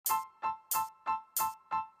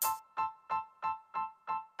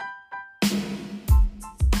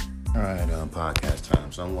Alright, podcast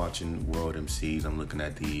time. So I'm watching World MCs. I'm looking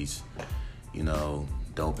at these,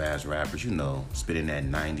 dope ass rappers, spitting that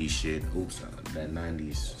 90s shit. That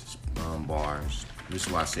 90s bars. This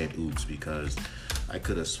is why I said oops, because I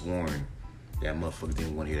could have sworn that motherfucker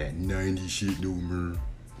didn't want to hear that 90s shit no more.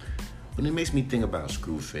 But it makes me think about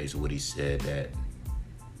Screwface and what he said,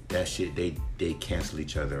 that shit, they cancel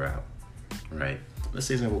each other out, right? Let's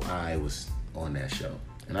say, for example, I was on that show.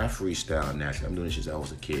 And I freestyle naturally. I'm doing this shit since I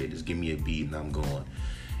was a kid. Just give me a beat and I'm going.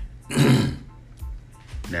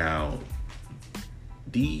 Now,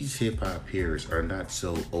 these hip-hop peers are not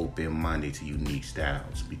so open-minded to unique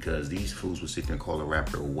styles, because these fools will sit there and call a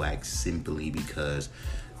rapper whack simply because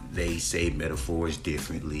they say metaphors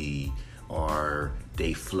differently or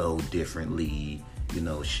they flow differently,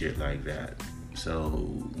 shit like that. So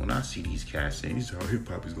when I see these cats saying, this is how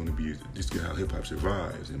hip-hop is going to be, this is how hip-hop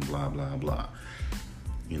survives and blah, blah, blah.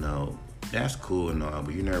 That's cool and all,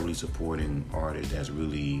 but you're not really supporting artists that's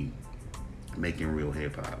really making real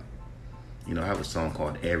hip hop. I have a song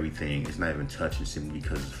called Everything. It's not even touching simply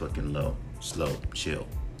because it's fucking low, slow, chill.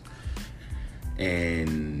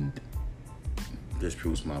 And this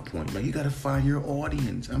proves my point. Like, you gotta find your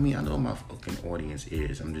audience. I mean, I know what my fucking audience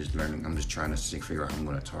is. I'm just learning. I'm just trying to figure out how I'm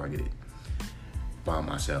gonna target it by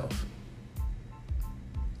myself,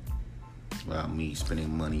 without me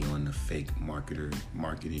spending money on the fake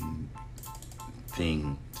marketing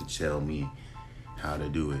thing to tell me how to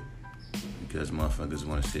do it. Because motherfuckers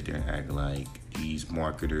want to sit there and act like these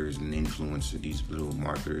marketers and influencers, these little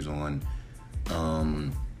marketers on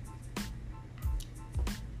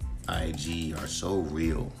IG are so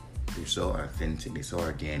real. They're so authentic. They're so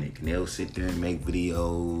organic. And they'll sit there and make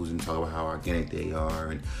videos and talk about how organic they are.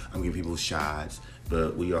 And I'm giving people shots.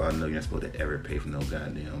 But we all know you're not supposed to ever pay for no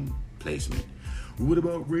goddamn placement. What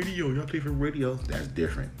about radio? Y'all pay for radio? That's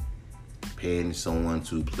different. Paying someone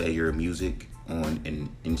to play your music on an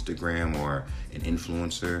Instagram or an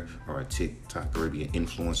influencer or a TikTok, or be an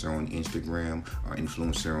influencer on Instagram or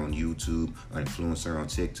influencer on YouTube or influencer on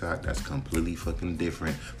TikTok, that's completely fucking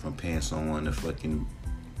different from paying someone to fucking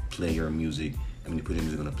play your music. To put your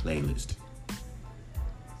music on a playlist.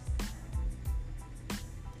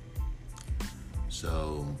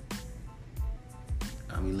 So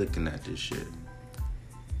I'm looking at this shit,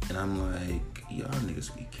 and I'm like, y'all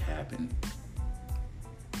niggas be capping.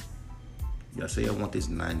 Y'all say I want this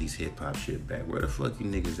 90s hip-hop shit back. Where the fuck you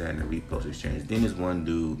niggas at in the repost exchange? Then there's one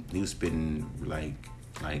dude, he was spitting like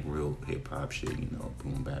real hip-hop shit,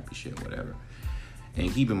 boom bap shit, whatever.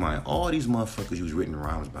 And keep in mind, all these motherfuckers use written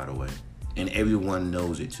rhymes, by the way. And everyone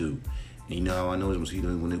knows it too. And you know how I know it was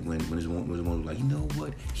when this one was like, you know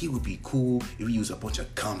what? He would be cool if he used a bunch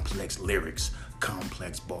of complex lyrics,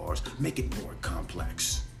 complex bars, make it more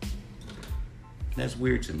complex. That's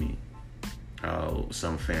weird to me. How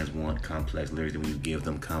some fans want complex lyrics, and when you give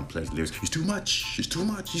them complex lyrics, it's too much. It's too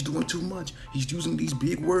much. He's doing too much. He's using these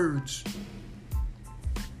big words.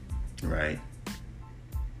 Right?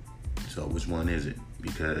 So which one is it?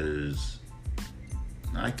 Because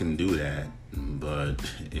I can do that, but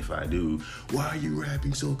if I do, why are you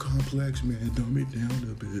rapping so complex, man? Dumb it down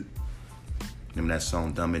a bit. Remember that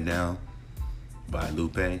song, Dumb It Down, by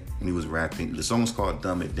Lupe? And he was rapping, the song's called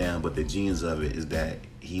Dumb It Down, but the genius of it is that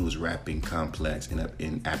he was rapping complex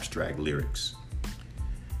in abstract lyrics.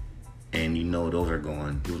 And those are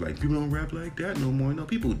going, he was like, people don't rap like that no more. No,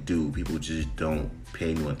 people do. People just don't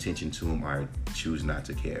pay no attention to him or choose not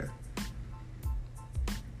to care.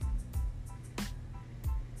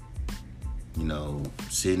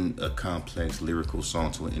 Send a complex lyrical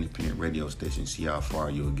song to an independent radio station, see how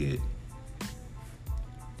far you'll get.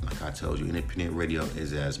 Like I told you, independent radio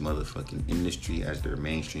is as motherfucking industry as their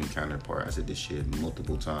mainstream counterpart. I said this shit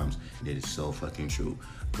multiple times, and it is so fucking true.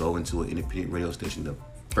 Go into an independent radio station, the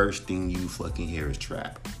first thing you fucking hear is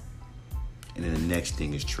trap. And then the next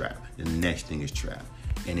thing is trap. The next thing is trap.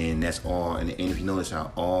 And then that's all. And if you notice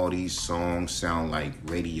how all these songs sound like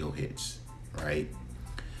radio hits, right?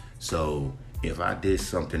 So if I did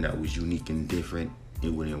something that was unique and different, it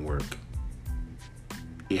wouldn't work.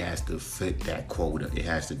 It has to fit that quota. It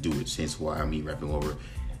has to do it. Since why I'm rapping over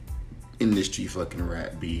industry fucking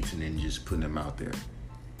rap beats and then just putting them out there.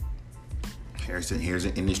 Here's an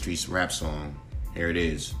industry rap song. Here it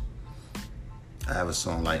is. I have a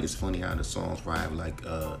song it's funny how the songs where I have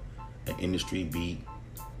an industry beat.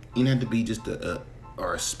 You don't have to be just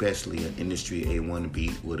or especially an industry A1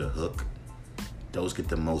 beat with a hook. Those get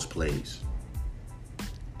the most plays.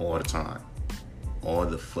 All the time. All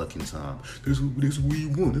the fucking time. This is what we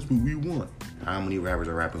want. That's what we want. How many rappers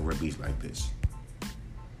are rapping with beats like this?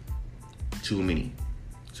 Too many.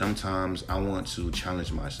 Sometimes I want to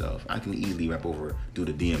challenge myself. I can easily do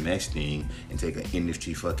the DMX thing and take an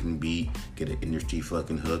industry fucking beat, get an industry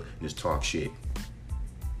fucking hook, and just talk shit.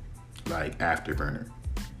 Like Afterburner.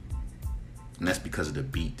 And that's because of the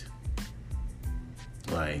beat.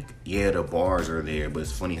 Like, yeah, the bars are there, but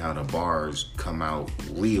it's funny how the bars come out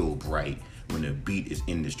real bright when the beat is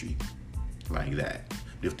industry. Like that.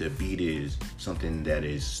 If the beat is something that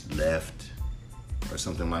is left or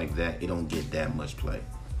something like that, it don't get that much play.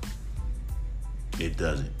 It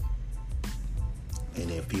doesn't.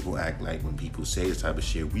 And if people act like when people say this type of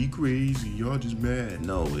shit, we crazy, y'all just mad.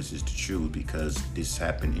 No, it's just the truth because this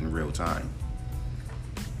happened in real time.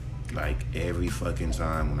 Like every fucking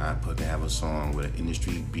time when I fucking have a song with an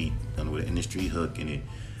industry beat and with an industry hook in it,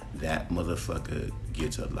 that motherfucker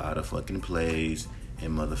gets a lot of fucking plays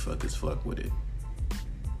and motherfuckers fuck with it.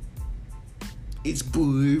 It's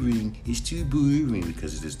boring. It's too boring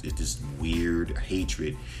because it's this weird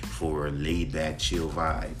hatred for laid back, chill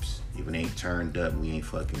vibes. If it ain't turned up, we ain't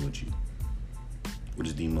fucking with you. Which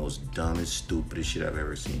is the most dumbest, stupidest shit I've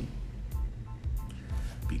ever seen.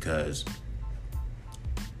 Because,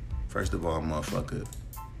 first of all, motherfucker,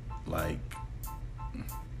 like,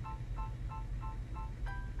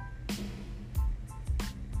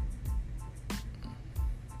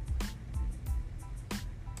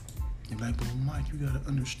 like, bro, Mike, you gotta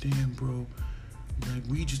understand, bro. Like,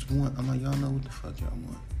 we just want. I'm like, y'all know what the fuck y'all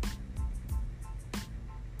want.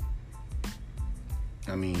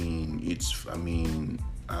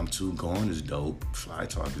 I'm Too Gone is dope. Fly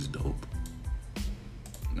Talk is dope.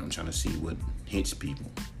 I'm trying to see what hits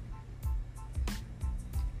people.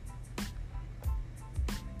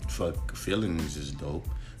 Fuck, Feelings is dope.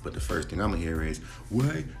 But the first thing I'm gonna hear is,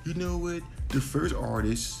 why, you know what? The first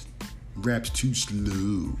artist raps too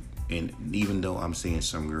slow. And even though I'm saying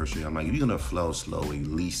some real shit, I'm like, if you're gonna flow slow, at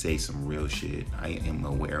least say some real shit. I am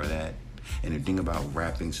aware of that. And the thing about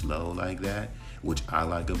rapping slow like that, which I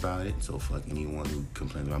like about it, so fuck anyone who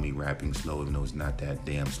complains about me rapping slow, even though it's not that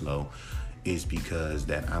damn slow, is because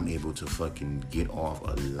that I'm able to fucking get off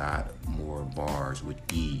a lot more bars with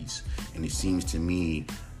ease. And it seems to me,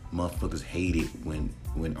 motherfuckers hate it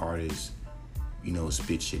when artists, you know,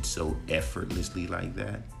 spit shit so effortlessly like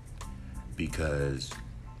that. Because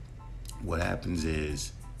what happens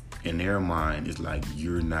is, in their mind, it's like,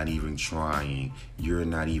 you're not even trying. You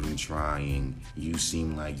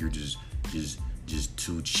seem like you're just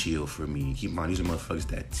too chill for me. Keep in mind, these are motherfuckers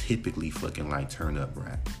that typically fucking like turn up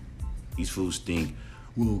rap. These fools think,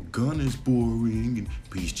 well, Gunna's boring and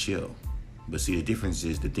please chill. But see, the difference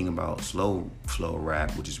is the thing about slow flow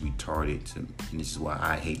rap, which is retarded, and this is why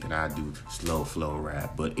I hate that I do slow flow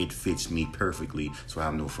rap, but it fits me perfectly, so I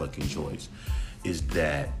have no fucking choice, is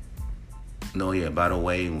that, no, yeah, by the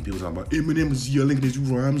way, when people talk about Eminem is yelling at his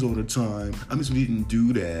rhymes all the time, I mean, he didn't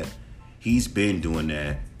do that. He's been doing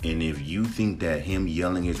that. And if you think that him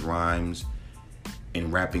yelling his rhymes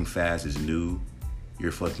and rapping fast is new,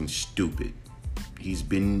 you're fucking stupid. He's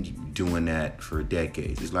been doing that for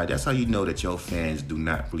decades. It's like, that's how you know that your fans do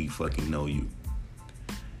not really fucking know you.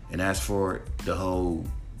 And as for the whole,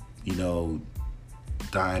 you know,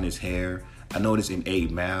 dyeing his hair, I noticed in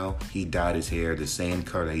 8 Mile, he dyed his hair the same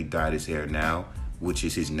color he dyed his hair now, which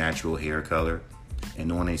is his natural hair color. And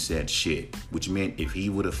no one ain't said shit, which meant if he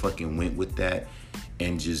would have fucking went with that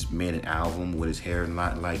and just made an album with his hair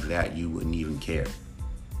not like that, you wouldn't even care.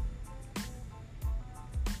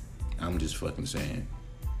 I'm just fucking saying.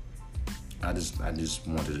 I just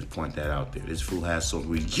wanted to point that out there. This fool has songs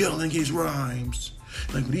where he's yelling his rhymes.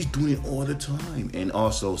 Like, but he's doing it all the time. And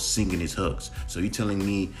also singing his hooks. So you're telling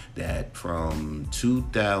me that from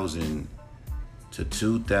 2000 to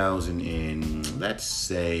 2000 and, let's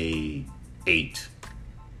say, 8,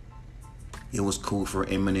 it was cool for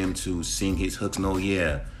Eminem to sing his hooks. No,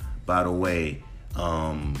 yeah, by the way,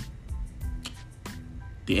 the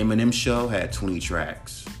Eminem Show had 20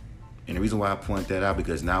 tracks. And the reason why I point that out,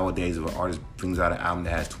 because nowadays if an artist brings out an album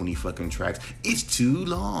that has 20 fucking tracks, it's too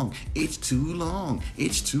long.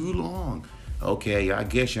 Okay, I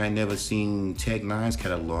guess you ain't never seen Tech Nine's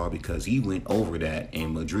catalog, because he went over that,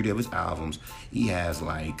 and majority of his albums, he has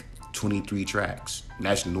like 23 tracks.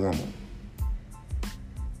 That's normal.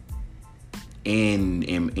 And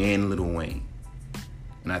Lil Wayne.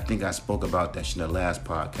 And I think I spoke about that shit in the last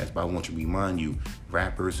podcast, but I want to remind you,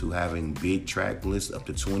 rappers who having big track lists up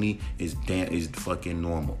to 20 is fucking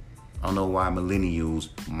normal. I don't know why millennials,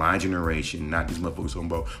 my generation, not these motherfuckers talking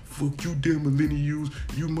about, fuck you damn millennials,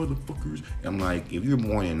 you motherfuckers. I'm like, if you're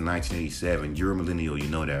born in 1987, you're a millennial, you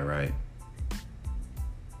know that, right?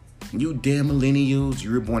 You damn millennials,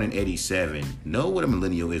 you were born in 87. Know what a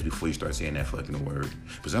millennial is before you start saying that fucking word.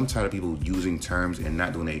 Because I'm tired of people using terms and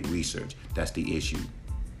not doing any research. That's the issue.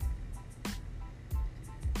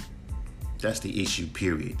 That's the issue,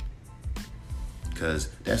 period. Because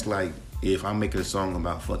that's like if I'm making a song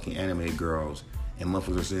about fucking anime girls and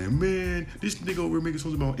motherfuckers are saying, man, this nigga over here making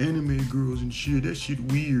songs about anime girls and shit. That shit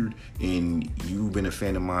weird. And you've been a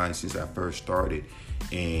fan of mine since I first started.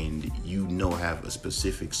 And you know I have a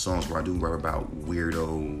specific songs where I do rap about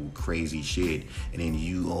weirdo, crazy shit. And then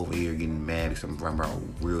you over here getting mad because I'm rapping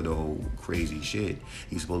about weirdo, crazy shit.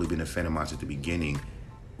 You supposed to been a fan of mine since the beginning.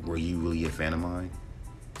 Were you really a fan of mine?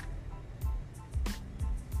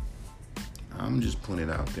 I'm just putting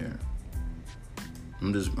it out there.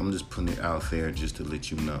 I'm just putting it out there just to let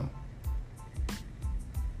you know.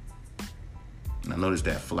 And I noticed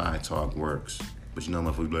that fly talk works. But you know,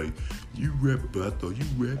 motherfuckers like, you rap, but I thought you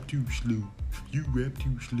rap too slow. You rap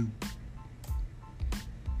too slow.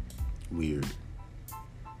 Weird.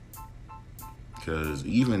 Because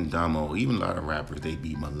even Damo, even a lot of rappers, they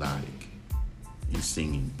be melodic in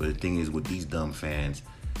singing. But the thing is, with these dumb fans,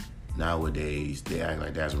 nowadays, they act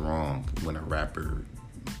like that's wrong when a rapper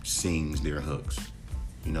sings their hooks.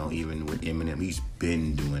 You know, even with Eminem, he's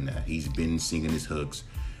been doing that. He's been singing his hooks.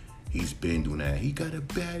 He's been doing that. He got a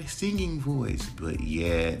bad singing voice. But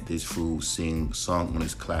yeah, this fool song on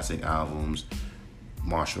his classic albums,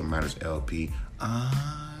 Marshall Mathers LP.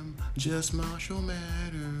 I'm just Marshall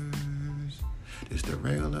Mathers. Just a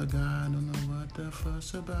regular guy, don't know what the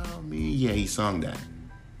fuss about me. Yeah, he sung that.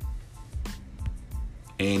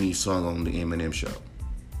 And he sung on the Eminem show.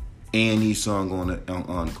 And he sung on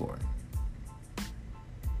Encore.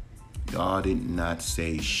 Y'all did not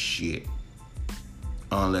say shit.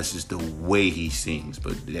 Unless it's the way he sings.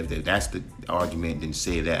 But if that's the argument, then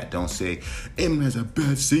say that. Don't say, Eminem has a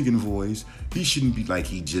bad singing voice. He shouldn't be like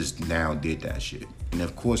he just now did that shit. And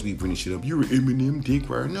of course we bring this shit up. You're an Eminem dick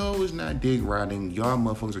rider. No, it's not dick riding. Y'all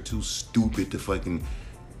motherfuckers are too stupid to fucking...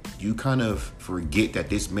 You kind of forget that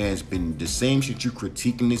this man's been... The same shit you're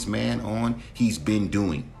critiquing this man on, he's been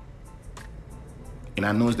doing. And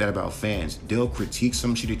I noticed that about fans. They'll critique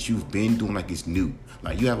some shit that you've been doing like it's new.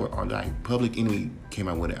 Like you have like Public Enemy came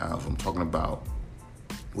out with an album talking about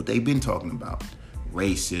what they've been talking about.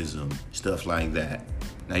 Racism, stuff like that.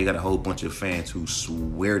 Now you got a whole bunch of fans who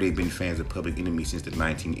swear they've been fans of Public Enemy since the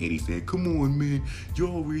 1980s. Saying, come on, man.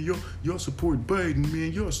 Y'all support Biden,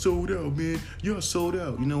 man. Y'all sold out, man. Y'all sold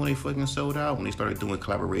out. You know when they fucking sold out? When they started doing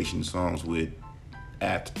collaboration songs with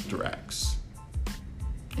Anthrax.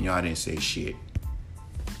 And y'all didn't say shit.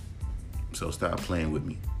 So stop playing with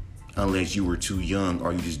me. Unless you were too young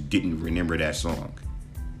or you just didn't remember that song.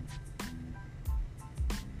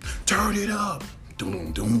 Turn it up.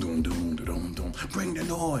 Dum, dum, dum, dum, dum, dum. Bring the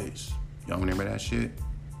noise. Y'all remember that shit?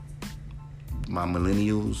 My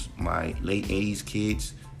millennials, my late 80s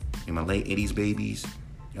kids, and my late 80s babies.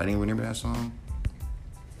 Y'all didn't remember that song?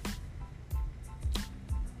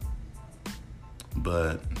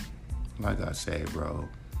 But, like I say, bro,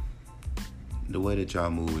 the way that y'all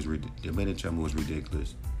move is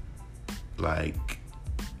ridiculous. Like,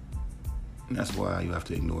 that's why you have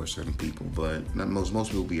to ignore certain people. But most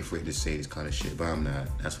people be afraid to say this kind of shit. But I'm not.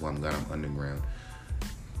 That's why I'm glad I'm underground.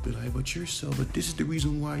 Be like, but this is the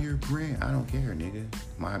reason why you're brand. I don't care, nigga.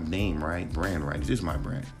 My name, right? Brand, right? This is my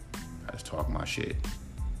brand. I just talk my shit.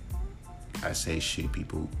 I say shit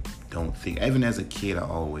people don't think. Even as a kid, I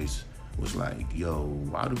always was like, yo,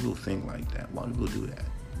 why do people think like that? Why do people do that?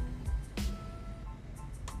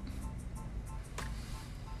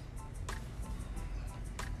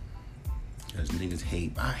 Because niggas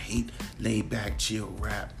hate. I hate laid back, chill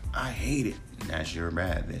rap. I hate it. And that's your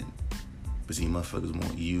bad then. But see, motherfuckers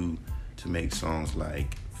want you to make songs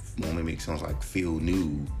like, Feel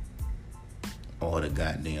New all the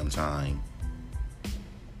goddamn time.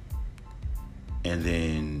 And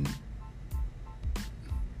then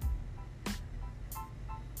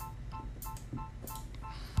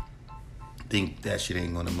think that shit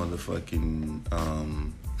ain't gonna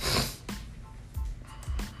motherfucking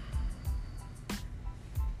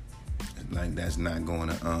like that's not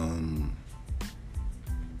gonna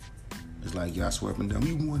it's like y'all swear up and down,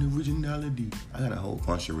 we want originality. I got a whole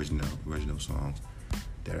bunch of original songs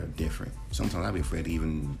that are different. Sometimes I be afraid to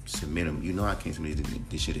even submit them. You know I can't submit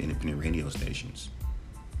this shit to independent radio stations.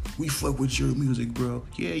 We fuck with your music, bro.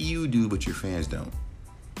 Yeah, you do, but your fans don't.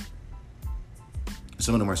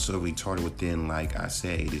 Some of them are so retarded within, like I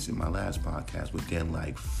say, this is my last podcast, within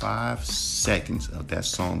like 5 seconds of that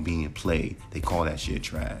song being played, they call that shit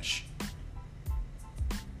trash.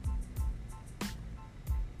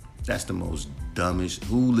 That's the most dumbest.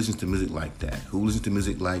 Who listens to music like that? Who listens to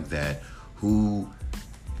music like that? Who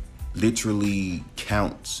literally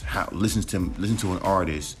counts how listen to an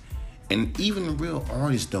artist? And even real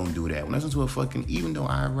artists don't do that. When I listen to a fucking, even though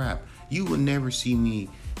I rap, you will never see me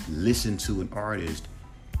listen to an artist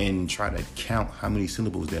and try to count how many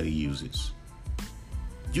syllables that he uses.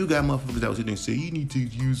 You got motherfuckers that will sit there and say, you need to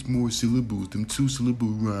use more syllables, them 2-syllable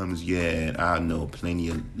rhymes. Yeah, I know plenty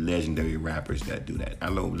of legendary rappers that do that. I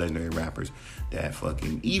know legendary rappers that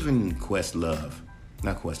fucking, even Black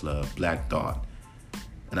Thought.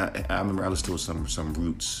 And I remember I listened to some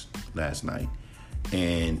Roots last night.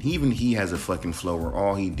 And even he has a fucking flow where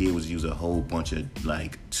all he did was use a whole bunch of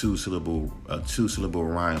like two syllable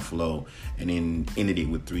rhyme flow and then ended it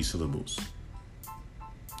with 3 syllables.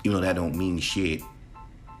 Even though that don't mean shit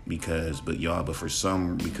because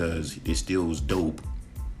it still was dope.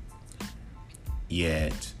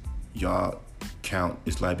 Yet y'all count,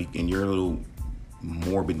 it's like in your little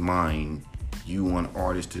morbid mind, you want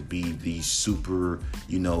artists to be these super,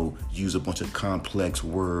 use a bunch of complex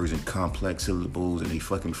words and complex syllables and they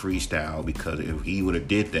fucking freestyle, because if he would have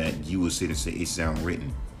did that, you would sit and say it sound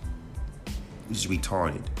written. It's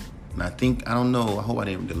retarded. And I don't know, I hope I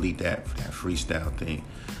didn't delete that freestyle thing.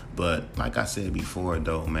 But like I said before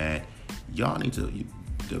though, man, y'all need to,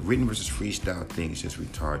 the written versus freestyle thing is just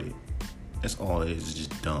retarded. That's all it is. It's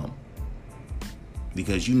just dumb.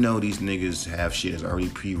 Because these niggas have shit that's already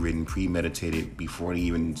pre-written, premeditated before they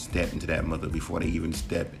even step into that before they even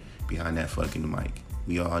step behind that fucking mic.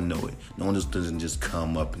 We all know it. No one just doesn't just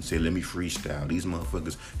come up and say, let me freestyle. These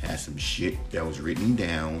motherfuckers had some shit that was written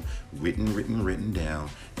down, written down,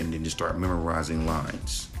 and then just start memorizing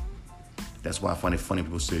lines. That's why I find it funny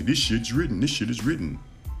people say, this shit is written.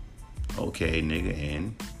 Okay, nigga,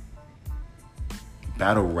 and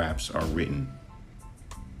battle raps are written.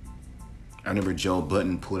 I remember Joe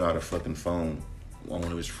Budden put out a fucking phone on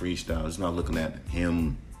one of his freestyles. Not looking at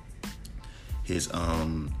him, his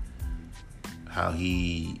how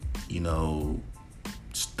he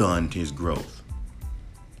stunned his growth.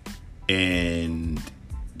 And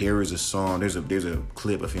there is a song. There's a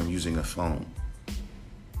clip of him using a phone.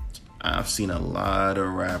 I've seen a lot of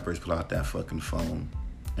rappers pull out that fucking phone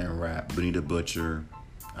and rap. Benny the Butcher.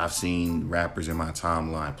 I've seen rappers in my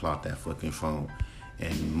timeline pull out that fucking phone.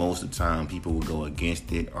 And most of the time, people will go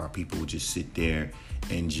against it, or people will just sit there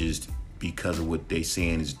and just, because of what they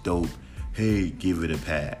saying is dope, hey, give it a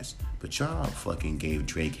pass. But y'all fucking gave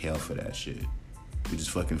Drake hell for that shit, which is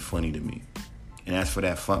fucking funny to me. And as for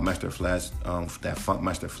that Funkmaster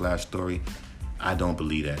Flash story, I don't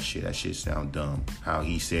believe that shit. That shit sound dumb. How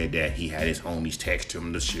he said that he had his homies text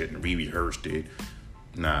him the shit and re-rehearsed it.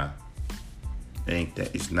 Nah.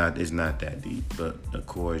 It's not that deep. But of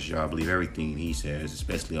course, y'all believe everything he says,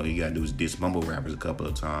 especially all you gotta do is diss mumble rappers a couple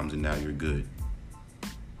of times and now you're good.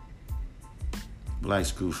 But like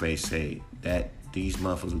Screwface say, that these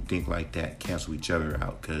motherfuckers who think like that cancel each other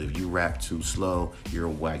out. Cause if you rap too slow, you're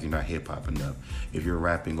whack, you're not hip hop enough. If you're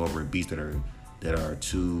rapping over beats that are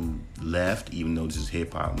too left, even though this is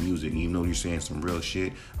hip hop music, even though you're saying some real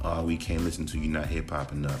shit, we can't listen to you, not hip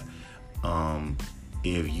hop enough.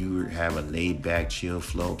 If you have a laid-back, chill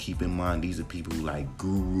flow, keep in mind these are people like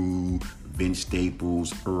Guru, Vince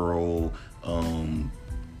Staples, Earl,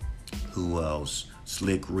 who else?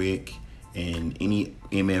 Slick Rick, and any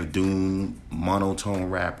MF Doom monotone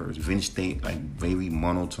rappers. Vince Staples, like very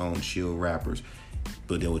monotone, chill rappers,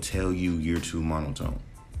 but they will tell you you're too monotone.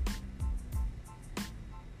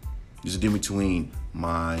 There's a difference between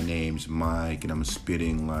my name's Mike and I'm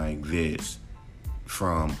spitting like this,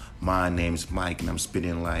 from my name's Mike and I'm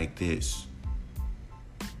spitting like this.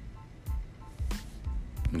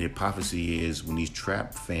 And the hypocrisy is when these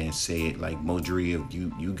trap fans say it, like majority of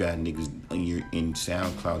you got niggas in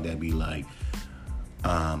SoundCloud that be like,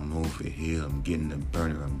 I'm over here, I'm getting the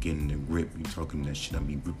burner, I'm getting the grip, you talking that shit, I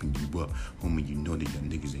be ripping you up. Homie, you know that y'all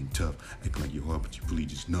niggas ain't tough, acting like you're hard, but you really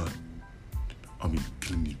just not. I be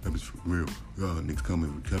killing these rappers for real. Y'all niggas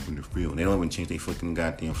coming with cup in the field. They don't even change their fucking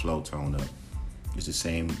goddamn flow tone up. It's the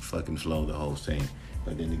same fucking flow, the whole thing.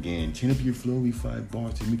 But then again, tune up your flow every 5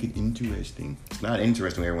 bars to make it interesting. It's not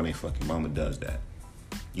interesting when everyone ain't fucking mama does that.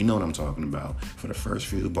 You know what I'm talking about. For the first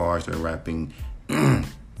few bars, they're rapping,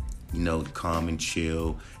 calm and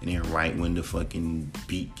chill. And then right when the fucking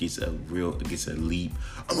beat gets a leap,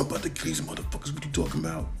 I'm about to kill these motherfuckers, what you talking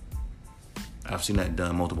about? I've seen that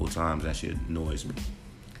done multiple times. That shit annoys me.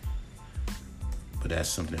 But that's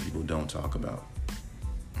something that people don't talk about.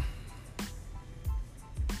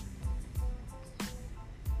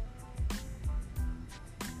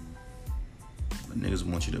 But niggas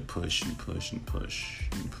want you to push and push and push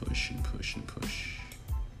and push and push and push.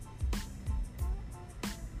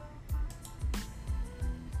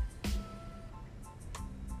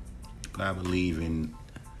 But I believe in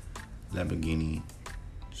Lamborghini,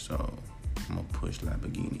 so I'm gonna push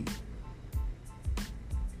Lamborghini.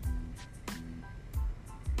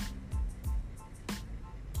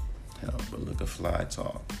 Hell, but look at Fly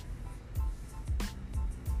Talk.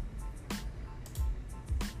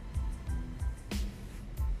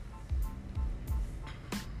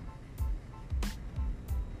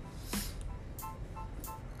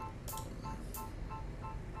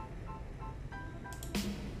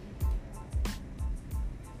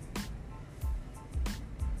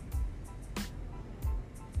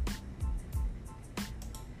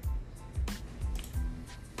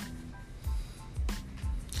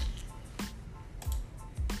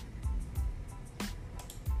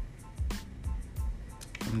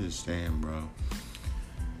 I'm just saying, bro.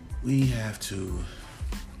 We have to.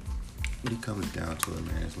 What it comes down to it,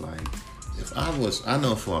 man. It's like, if I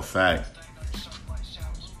know for a fact.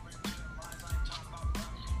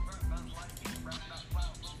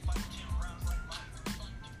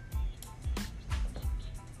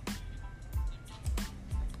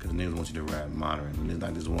 Because niggas want you to rap modern. And there's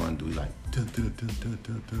like this one dude, like. How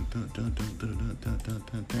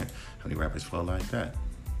many rappers flow like that?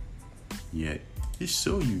 Yet, it's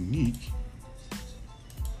so unique.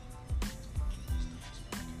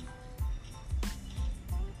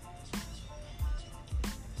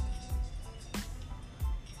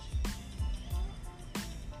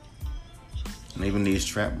 And even these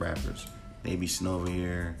trap rappers, they be sitting over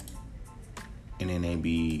here and then they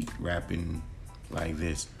be rapping like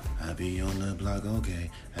this. I be on the block,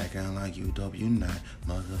 okay, acting like you dope, you not.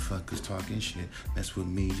 Motherfuckers talking shit, mess with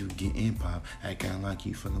me, you getting pop. Acting like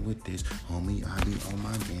you fucking with this, homie, I be on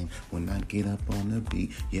my game. When I get up on the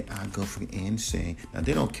beat, yeah, I go freaking insane. Now,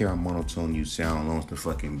 they don't care how monotone you sound as long as the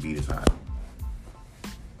fucking beat is hot.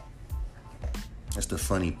 That's the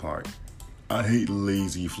funny part. I hate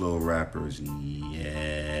lazy flow rappers.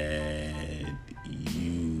 Yeah,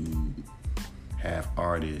 you have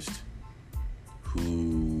artists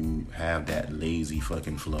who have that lazy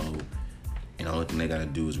fucking flow, and the only thing they gotta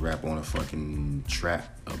do is rap on a fucking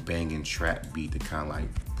trap, a banging trap beat to kind of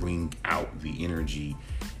like bring out the energy,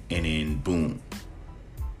 and then boom.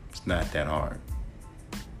 It's not that hard.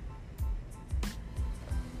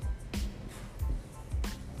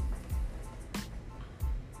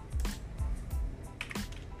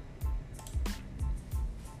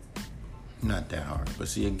 Not that hard. But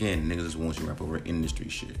see, again, niggas just want you to rap over industry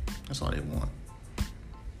shit. That's all they want.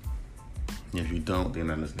 And if you don't, they're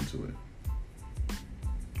not listening to it.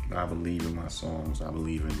 But I believe in my songs. I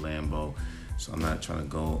believe in Lambo. So I'm not trying to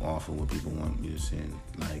go off of what people want me to send.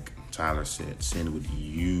 Like Tyler said, send what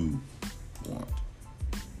you want.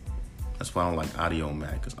 That's why I don't like Audio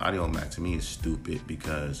Mac. Because Audio Mac to me is stupid,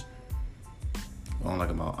 because what I don't like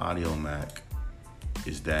about Audio Mac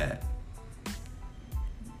is that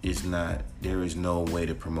there is no way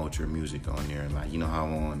to promote your music on there. Like, you know how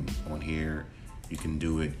on here you can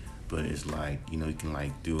do it, but it's like, you know, you can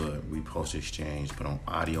like do a repost exchange, but on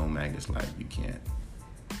Audio Mac it's like you can't.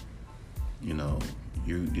 You know,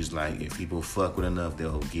 you just like, if people fuck with enough,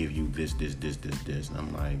 they'll give you this. And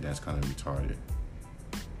I'm like, that's kind of retarded.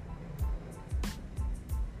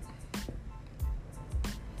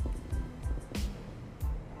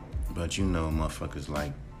 But you know, motherfuckers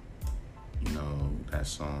like, you know, that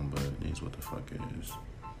song, but it is what the fuck it is.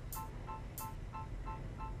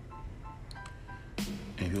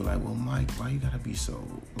 And you're like, well, Mike, why you gotta be so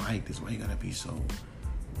like this? Why you gotta be so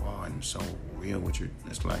raw and so real with your...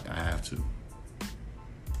 It's like, I have to. You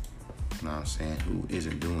know what I'm saying? Who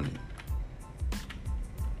isn't doing it?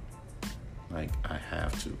 Like, I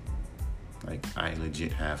have to. Like, I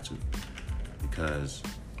legit have to. Because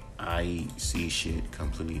I see shit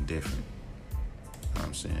completely different. You know what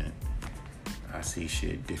I'm saying? I see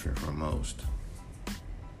shit different from most.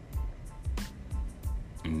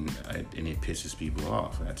 And it pisses people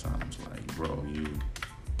off at times. Like, bro, you...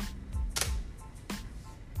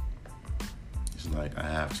 It's like, I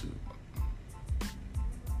have to.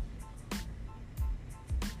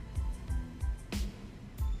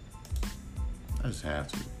 I just have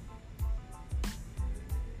to.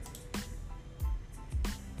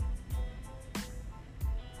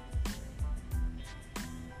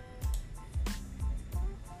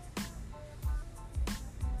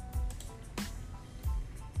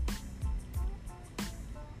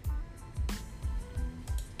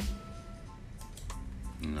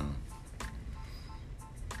 You know,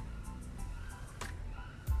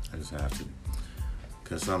 I just have to,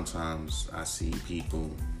 because sometimes I see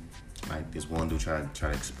people like this one dude try to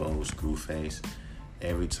expose Screwface.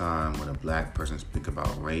 Every time when a black person speak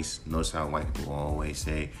about race, notice how white people always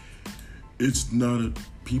say, it's not a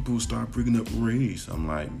people start bringing up race. I'm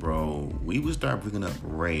like, bro, we would start bringing up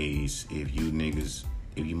race if you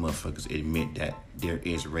motherfuckers admit that there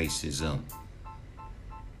is racism.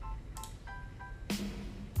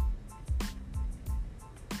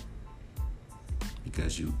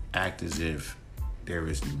 Because you act as if there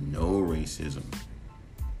is no racism.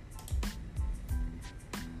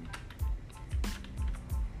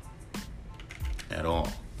 At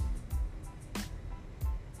all.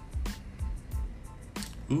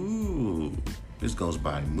 Ooh, this goes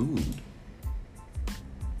by mood.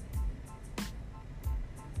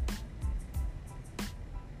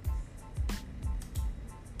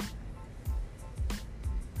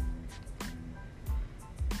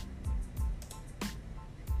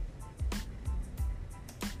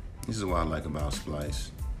 This is what I like about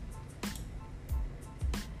Splice.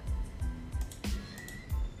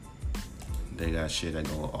 They got shit that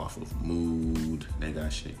go off of mood. They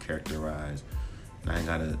got shit characterized. And I ain't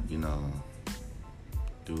gotta,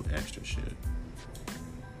 do extra shit.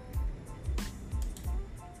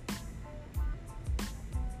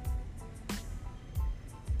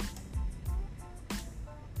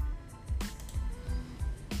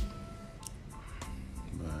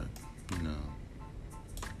 But, you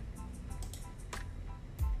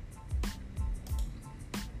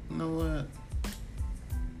know what?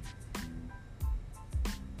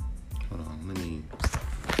 Hold on,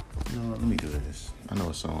 let me do this. I know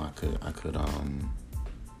a song I could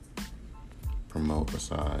promote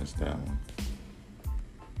besides that one.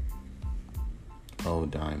 Oh,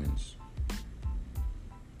 Diamonds.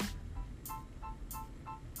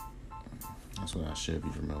 That's what I should be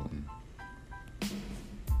promoting.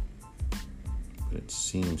 But it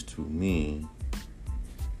seems to me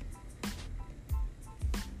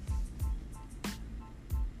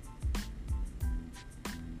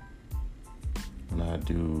when I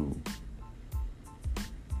do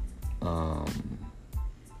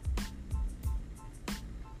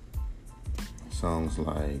songs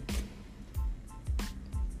like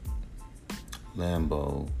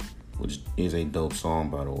Lambo, which is a dope song,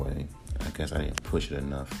 by the way. I guess I didn't push it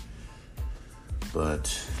enough. But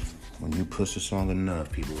when you push a song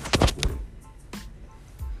enough, people will fuck with it.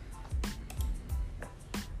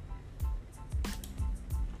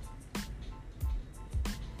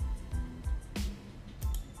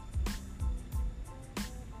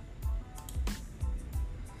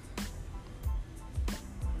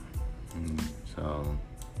 So,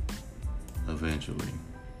 eventually.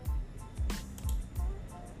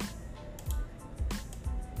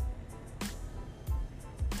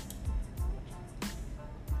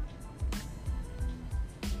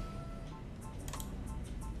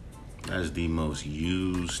 That's the most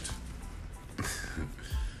used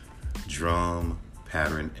drum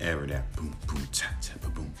pattern ever. That boom, boom, tap, tap,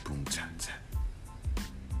 boom, boom, tap, tap.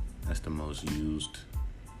 That's the most used,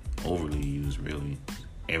 overly used, really.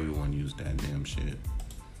 Everyone used that damn shit.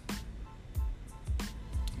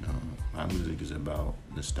 My music is about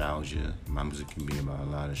nostalgia. My music can be about a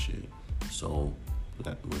lot of shit. So,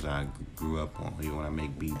 that was I grew up on. Even when I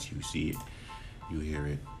make beats, you see it, you hear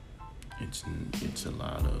it. It's a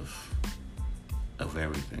lot of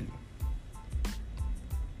everything.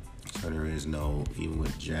 So there is no, even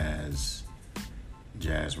with jazz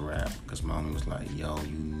rap, because mommy was like, yo,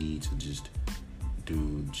 you need to just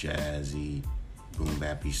do jazzy, boom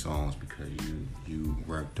bappy songs because you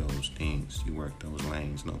work those things, you work those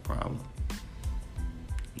lanes, no problem.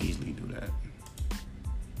 Easily do that.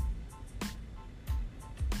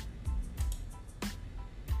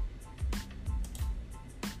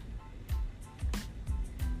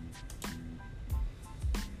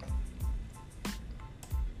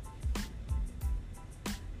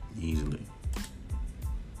 Easily.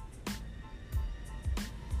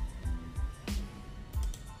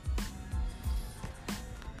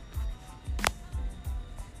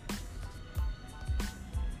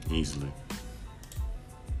 Easily.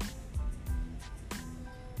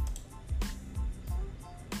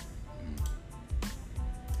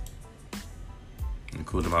 The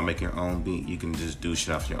cool thing about making your own beat, you can just do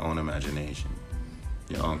shit off your own imagination,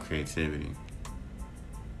 your own creativity.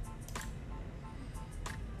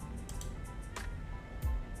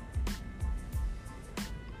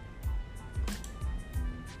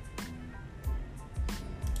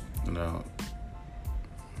 You know,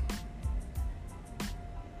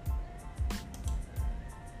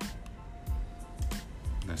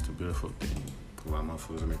 that's the beautiful thing. A lot of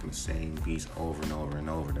motherfuckers are making the same beats over and over and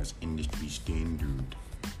over. That's industry standard.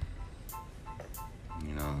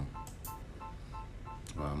 You know,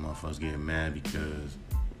 a lot of motherfuckers get mad because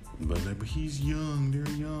But he's young,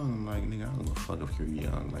 they're young. I'm like, nigga, I don't give a fuck if you're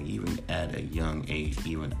young. Like, even at a young age,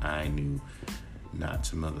 even I knew not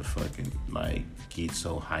to motherfucking, like, get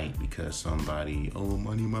so hyped because somebody, I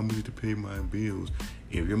need my music to pay my bills.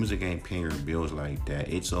 If your music ain't paying your bills like that,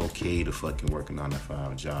 it's okay to fucking work a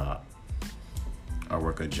 9-to-5 job. Or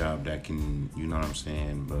work a job that can, you know what I'm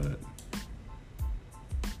saying? But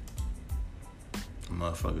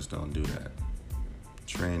motherfuckers don't do that.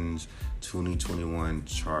 Trends 2021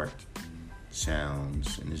 chart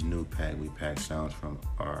sounds. In this new pack, we pack sounds from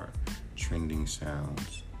our trending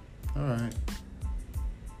sounds. Alright.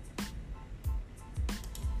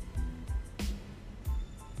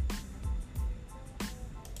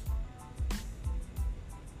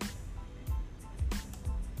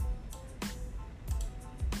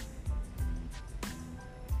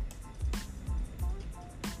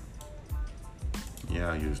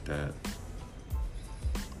 Yeah, I'll use that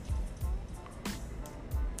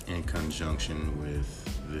in conjunction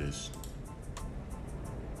with this.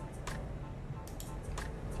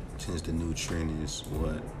 Since the new trend is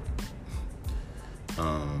what?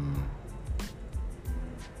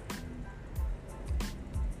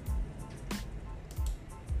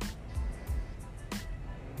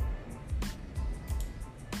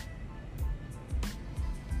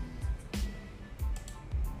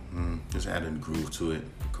 Just add a groove to it,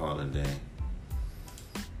 call it a day.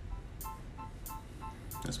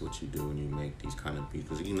 That's what you do when you make these kind of beats.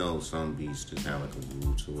 Because you know some beats just have like a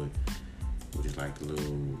groove to it, which is like the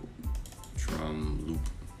little drum loop.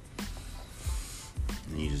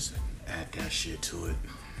 And you just add that shit to it.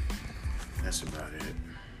 That's about it.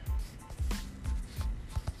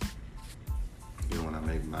 You know, when I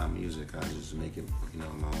make my music, I just make it,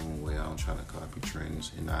 my own way. I don't try to copy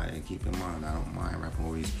trends. And keep in mind, I don't mind rapping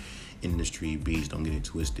all these industry beats. Don't get it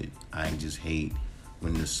twisted. I just hate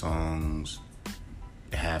when the songs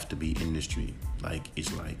have to be industry.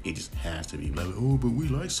 It just has to be. Like, oh, but we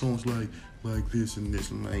like songs like this and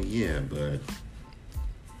this. I'm like, yeah, but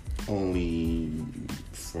only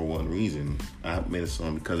for one reason. I made a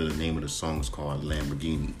song because of the name of the song is called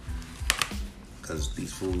Lamborghini. Because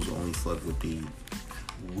these fools only fuck with the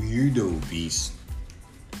weirdo beats.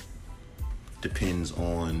 Depends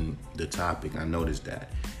on the topic. I noticed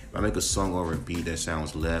that. If I make a song over a beat that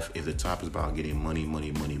sounds left, if the top is about getting money,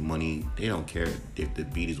 they don't care if the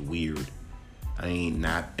beat is weird. I ain't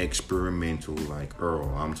not experimental like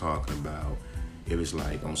Earl. I'm talking about if it's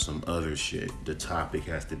like on some other shit, the topic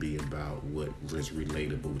has to be about what is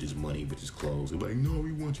relatable, which is money, which is clothes. They're like, no,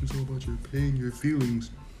 we want you to talk about your pain, your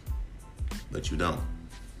feelings. But you don't.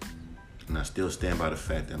 And I still stand by the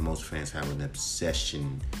fact that most fans have an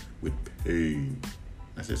obsession with pain.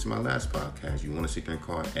 I said to my last podcast, you want to sit there and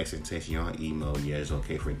call XXXTentacion on emo. Yeah, it's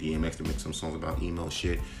okay for DMX to make some songs about emo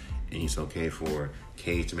shit. And it's okay for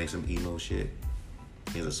Cage to make some emo shit.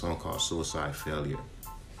 He has a song called Suicide Failure.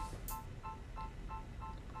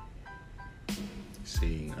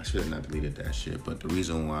 See, I should have not deleted that shit. But the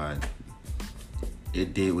reason why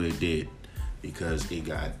it did what it did, because it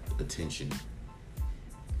got attention.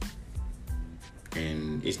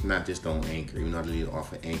 And it's not just on Anchor. Even though I deleted it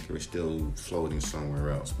off of Anchor, it's still floating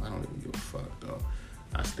somewhere else. I don't even give a fuck, though.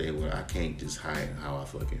 I stay where I can't just hide how I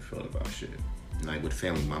fucking feel about shit. Like with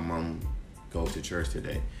family, my mom goes to church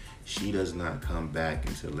today. She does not come back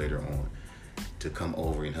until later on to come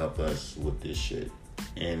over and help us with this shit.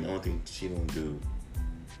 And the only thing she don't do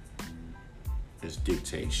is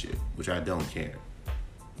dictate shit, which I don't care.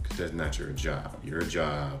 Because that's not your job. Your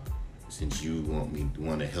job, since you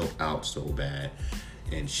want to help out so bad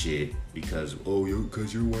and shit, because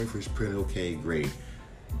your wife is pregnant. Okay, great.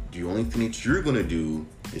 The only thing that you're gonna do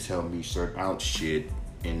is help me sort out shit,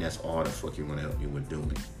 and that's all the fuck you're gonna help me with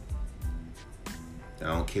doing. I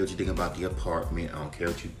don't care what you think about the apartment. I don't care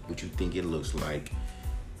what you think it looks like.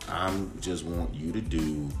 I just want you to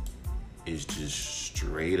do is just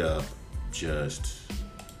straight up just,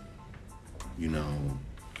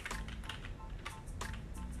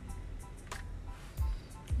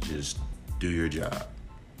 just do your job,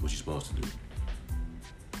 what you're supposed to do.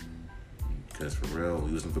 Because for real,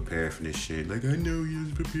 we wasn't prepared for this shit. Like, I know he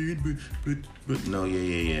wasn't prepared, but no,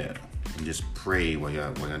 yeah. And just pray while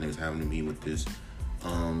y'all niggas having to meet with this,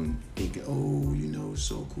 thinking, it's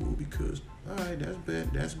so cool because, all right,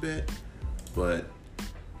 that's bet. But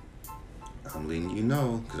I'm letting you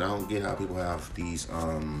know, because I don't get how people have these,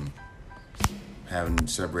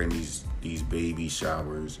 separating these baby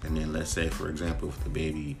showers, and then let's say, for example, if the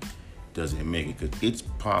baby doesn't make it, because it's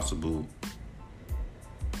possible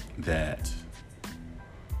that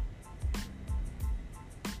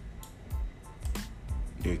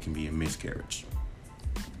there can be a miscarriage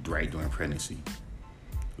right during pregnancy,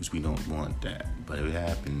 which we don't want that. But if it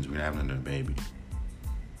happens, we're having another baby.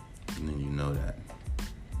 And then you know that.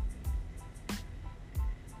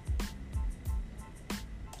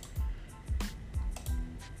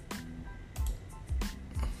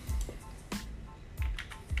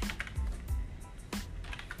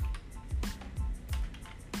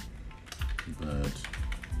 But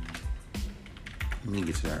let me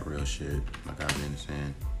get to that real shit, like I've been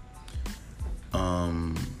saying.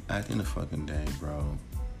 At the end of the fucking day, bro.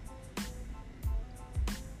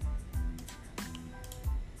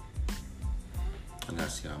 I gotta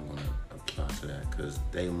see how I'm gonna apply to that, cause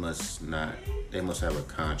they must have a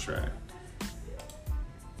contract.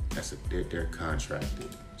 They're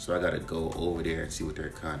contracted. So I gotta go over there and see what their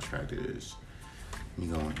contract is. Let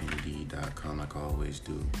me go on Indeed.com like I always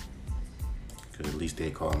do. Cause at least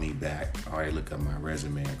they call me back. Or they look up my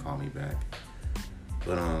resume and call me back.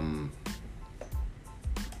 But I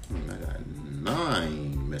got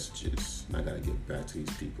 9 messages. I gotta get back to these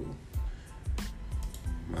people.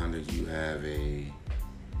 Mind that you have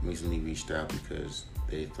recently reached out because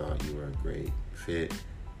they thought you were a great fit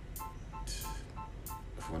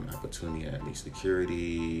for an opportunity at Elite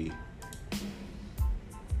Security.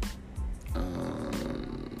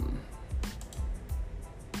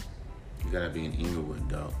 You gotta be in Inglewood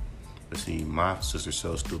though. But see, my sister's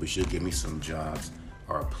so stupid. She'll give me some jobs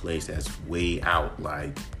or a place that's way out.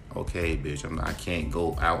 Like, okay, bitch, I can't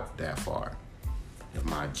go out that far if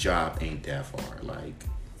my job ain't that far. Like,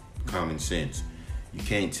 common sense. You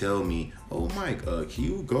can't tell me, oh, Mike, can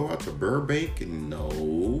you go out to Burbank? And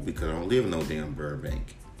no, because I don't live in no damn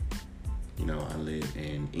Burbank. You know, I live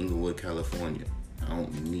in Inglewood, California. I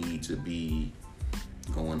don't need to be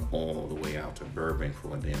going all the way out to Burbank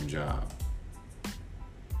for a damn job.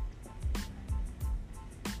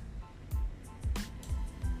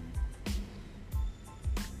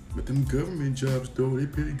 But them government jobs, though, they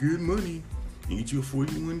pay good money. You get you a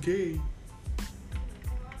 41K.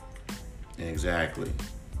 Exactly.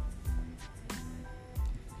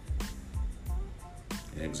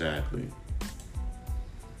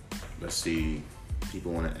 Let's see.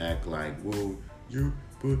 People want to act like, well,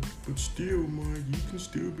 but still, Mike, you can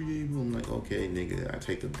still be able. I'm like, okay, nigga, I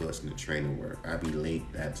take the bus and the train to work. I be late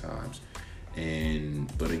at times.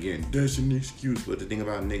 But again, that's an excuse. But the thing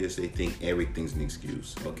about niggas, they think everything's an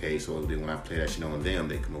excuse. Okay, so then when I play that shit on them,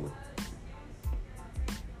 they come over.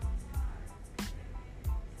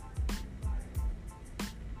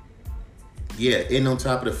 Yeah, and on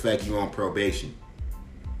top of the fact you're on probation.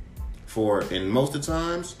 And most of the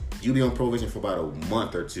times, you be on probation for about a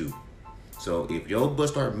month or 2. So if your butt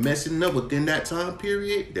start messing up within that time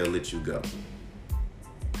period, they'll let you go.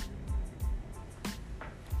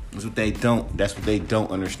 That's what they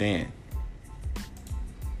don't understand.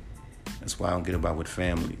 That's why I don't get about with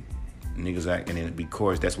family. Niggas acting, and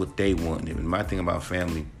because that's what they want. And my thing about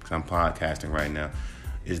family, because I'm podcasting right now,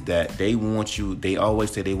 is that they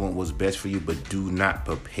always say they want what's best for you, but do not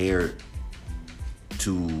prepare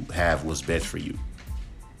to have what's best for you.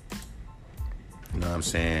 You know what I'm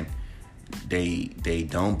saying? They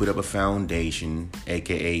don't build up a foundation,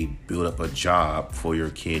 aka build up a job for your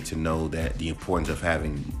kid to know that the importance of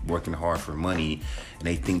working hard for money. And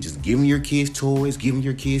they think just giving your kids toys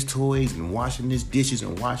and washing his dishes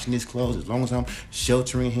and washing his clothes, as long as I'm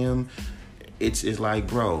sheltering him, it's like,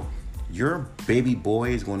 bro, your baby boy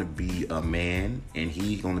is going to be a man and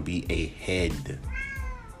he's going to be a head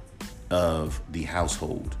of the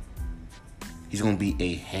household. He's going to be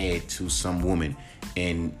a head to some woman.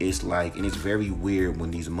 And it's very weird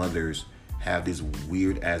when these mothers have this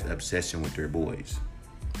weird ass obsession with their boys.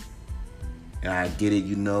 And I get it,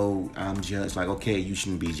 I'm jealous. Like, okay, you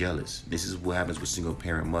shouldn't be jealous. This is what happens with single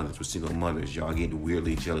parent mothers. With single mothers, y'all get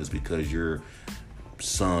weirdly jealous because your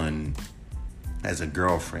son has a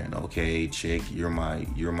girlfriend. Okay, chick, you're my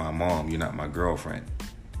mom. You're not my girlfriend.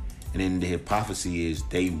 And then the hypocrisy is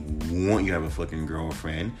they want you to have a fucking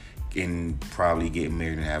girlfriend and probably get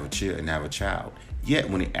married and have a child.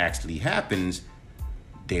 Yet when it actually happens,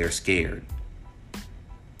 they're scared.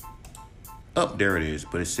 Up there it is,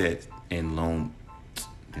 but it said in loan.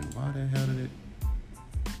 Then why the hell did it?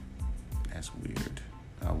 That's weird.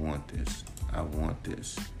 I want this.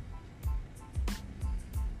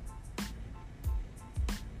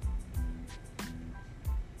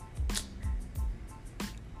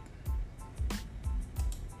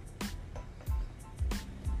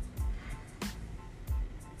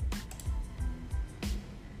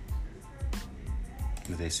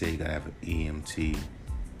 They say you gotta have an EMT.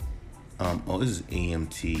 This is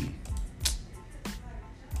EMT.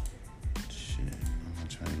 Shit, I'm not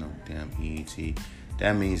trying to know damn EMT.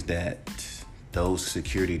 That means that those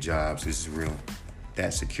security jobs, this is real.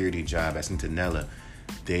 that security job at Centinela,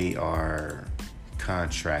 they are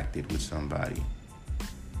contracted with somebody.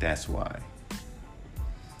 That's why.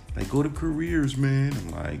 Like, go to careers, man.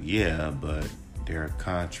 I'm like, yeah, but they're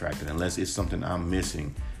contracted. Unless it's something I'm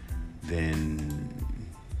missing, then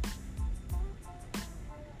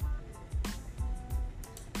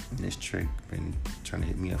this trick been trying to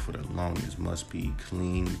hit me up for the longest. Must be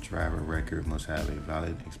clean driver record, must have a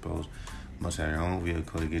valid exposed, must have your own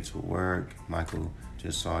vehicle to get to work. Michael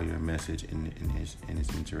just saw your message and is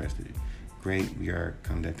interested. Great, we are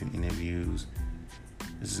conducting interviews.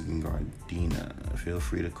 This is Gardena. Feel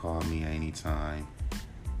free to call me anytime.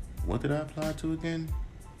 What did I apply to again?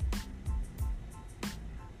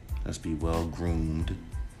 Must be well groomed.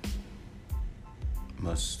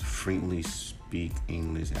 Must frequently speak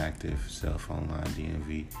English, active, cell phone line,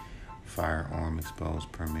 DMV, firearm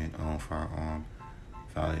exposed, permit, own firearm,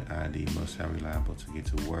 valid ID, must have reliable to get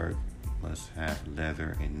to work, must have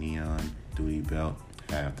leather and neon, duty belt,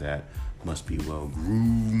 have that, must be well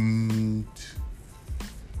groomed.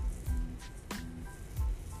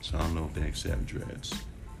 So I don't know if they accept dreads.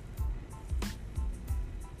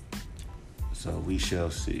 So we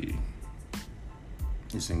shall see.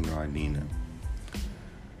 It's in Gardena.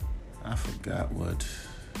 I forgot what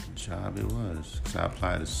job it was because I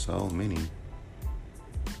applied to so many.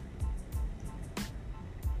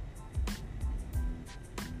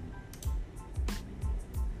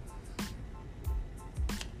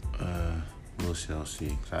 We shall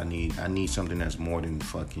see. I need something that's more than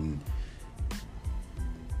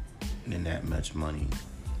that much money.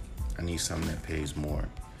 I need something that pays more.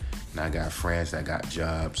 And I got friends that got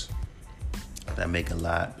jobs that make a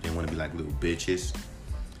lot, but they want to be like little bitches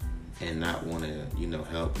and not want to,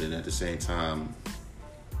 help. And at the same time,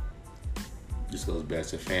 this goes back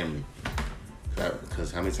to family.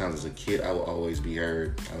 Because how many times as a kid I will always be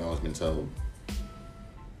heard, I've always been told,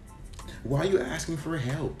 why are you asking for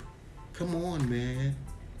help? Come on, man.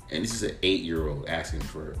 And this is an 8-year-old asking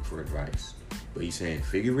for advice. But he's saying,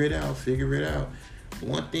 figure it out.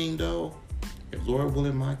 One thing though, if Lord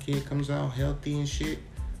willing my kid comes out healthy and shit,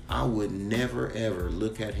 I would never ever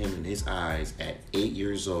look at him in his eyes at 8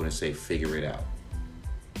 years old and say, figure it out.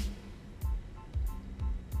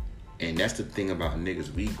 And that's the thing about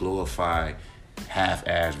niggas. We glorify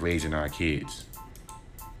half-ass raising our kids.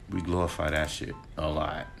 We glorify that shit a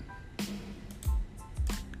lot.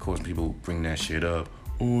 Of course, people bring that shit up.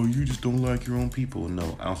 Oh, you just don't like your own people.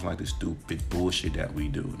 No, I don't like the stupid bullshit that we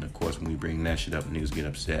do. And of course, when we bring that shit up, niggas get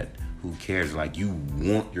upset. Who cares? Like, you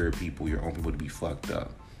want your own people to be fucked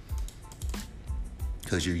up.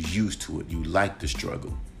 Because you're used to it. You like the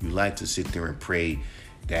struggle. You like to sit there and pray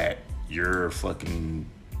that your fucking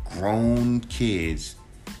grown kids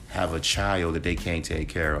have a child that they can't take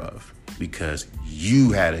care of. Because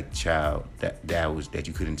you had a child that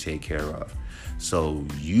you couldn't take care of. So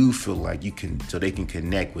you feel like so they can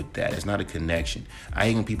connect with that. It's not a connection. I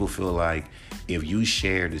hate when people feel like if you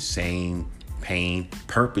share the same pain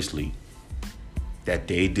purposely that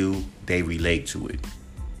they do, they relate to it.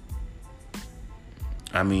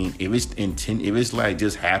 I mean, if it's like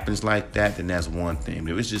just happens like that, then that's one thing.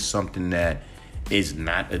 But if it's just something that is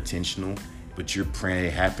not intentional, but you're praying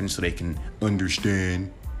it happens so they can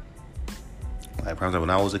understand. Like, for example, when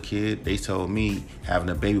I was a kid, they told me having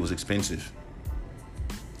a baby was expensive.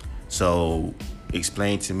 So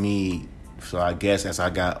explain to me, so I guess as I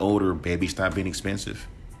got older, babies stopped being expensive.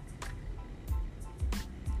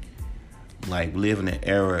 Like, we live in an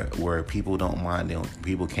era where people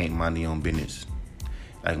can't mind their own business.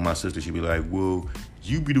 Like my sister, she'd be like, well,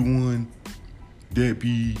 you be the one that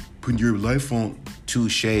be putting your life on.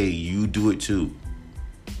 Touche, you do it too.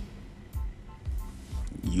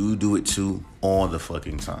 You do it too all the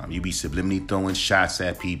fucking time. You be subliminally throwing shots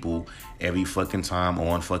at people every fucking time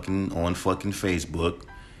on fucking Facebook.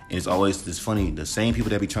 And it's always this funny. The same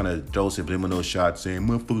people that be trying to throw subliminal shots saying,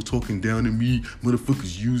 motherfuckers talking down to me,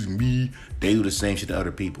 motherfuckers using me. They do the same shit to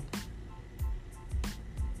other people.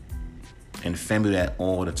 And family that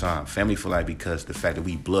all the time. Family feel like because the fact that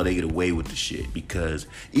we blood, they get away with the shit. Because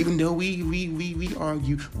even though we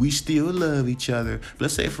argue, we still love each other. But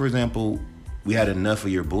let's say, for example, we had enough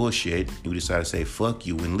of your bullshit, and we decided to say, fuck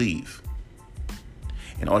you, and leave.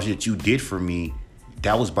 And all shit that you did for me,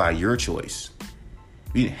 that was by your choice.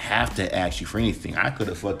 We didn't have to ask you for anything. I could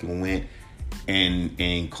have fucking went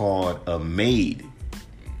and called a maid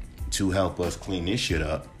to help us clean this shit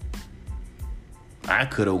up. I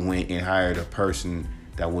could have went and hired a person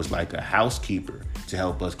that was like a housekeeper to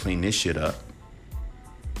help us clean this shit up.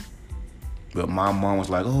 But my mom was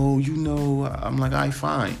like, oh, I'm like, all right,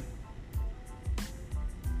 fine.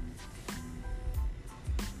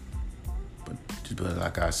 But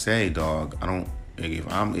like I say, dog, I don't.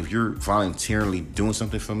 If you're voluntarily doing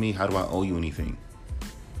something for me, how do I owe you anything?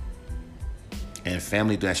 And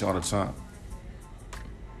family do that shit all the time.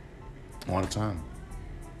 All the time.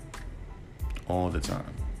 All the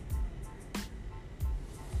time.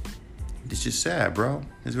 It's just sad, bro.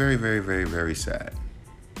 It's very, very, very, very sad.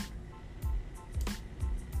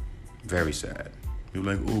 Very sad. You're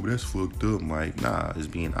like, oh, that's fucked up, Mike. Nah,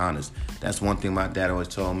 just being honest. That's one thing my dad always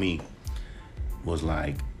told me was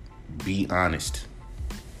like, be honest.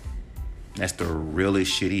 That's the realest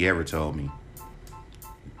shit he ever told me.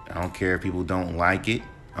 I don't care if people don't like it.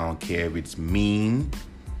 I don't care if it's mean.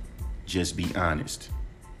 Just be honest.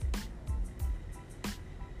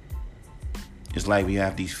 It's like we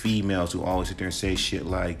have these females who always sit there and say shit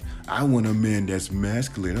like, I want a man that's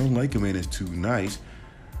masculine. I don't like a man that's too nice.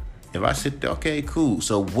 If I sit there, okay, cool.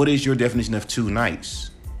 So what is your definition of too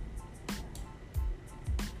nice?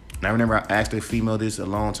 And I remember I asked a female this a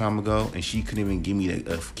long time ago, and she couldn't even give me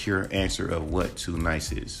a pure answer of what too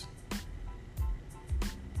nice is.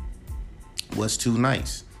 What's too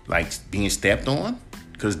nice? Like being stepped on?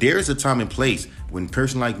 Because there is a time and place when a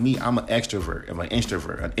person like me, I'm an extrovert, I'm an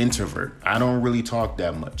introvert, I don't really talk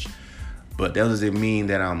that much. But that doesn't mean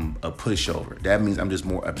that I'm a pushover. That means I'm just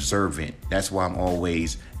more observant. That's why I'm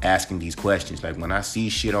always asking these questions. Like when I see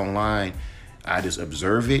shit online, I just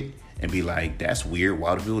observe it and be like, that's weird.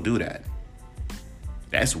 Why do people do that?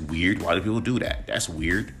 That's weird. Why do people do that? That's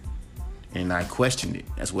weird. And I question it.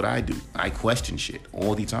 That's what I do. I question shit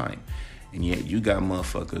all the time. And yet you got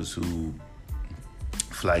motherfuckers who,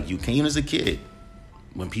 like you came as a kid,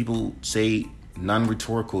 when people say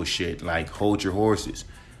non-rhetorical shit like hold your horses,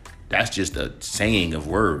 that's just a saying of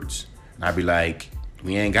words. And I'd be like,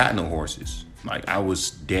 we ain't got no horses. Like I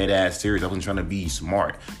was dead ass serious. I wasn't trying to be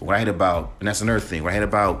smart. But what I hate about, and that's another thing, what I hate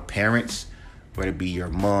about parents, whether it be your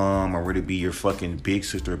mom or whether it be your fucking big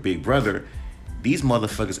sister or big brother, these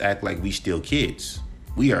motherfuckers act like we still kids.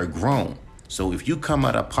 We are grown. So if you come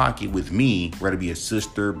out of pocket with me, whether it be a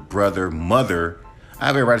sister, brother, mother, I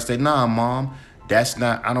have every right to say, nah, mom, that's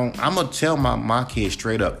not, I'm going to tell my kids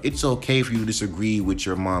straight up, it's okay for you to disagree with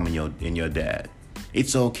your mom and your dad.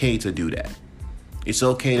 It's okay to do that. It's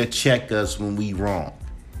okay to check us when we wrong.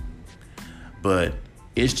 But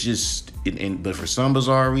it's just, but for some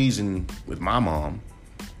bizarre reason with my mom,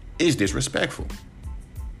 it's disrespectful.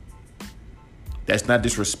 That's not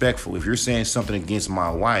disrespectful. If you're saying something against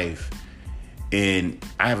my wife, and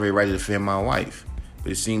I have a right to defend my wife.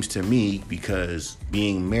 But it seems to me, because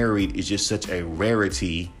being married is just such a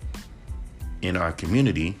rarity in our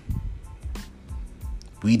community,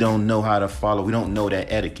 we don't know how to follow. We don't know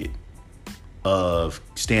that etiquette of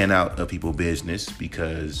staying out of people's business,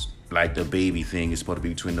 because like the baby thing is supposed to be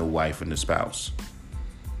between the wife and the spouse.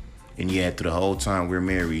 And yet through the whole time we're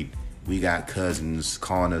married, we got cousins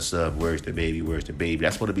calling us up, where's the baby, where's the baby?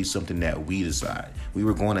 That's supposed to be something that we decide.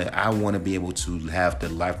 I want to be able to have the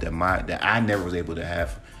life that I never was able to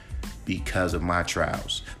have because of my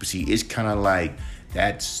trials. But see, it's kind of like,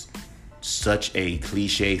 that's such a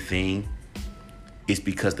cliche thing. It's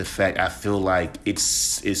because the fact I feel like it's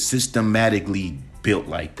systematically built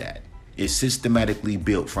like that. It's systematically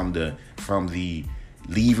built from the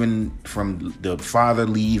leaving, from the father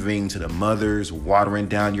leaving to the mothers watering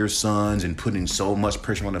down your sons and putting so much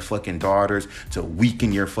pressure on the fucking daughters to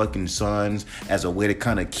weaken your fucking sons as a way to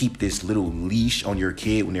kind of keep this little leash on your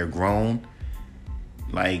kid when they're grown.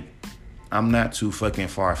 Like, I'm not too fucking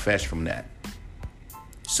far-fetched from that.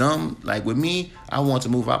 Some, like with me, I want to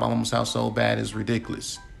move out my mom's house so bad it's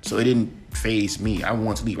ridiculous. So it didn't faze me. I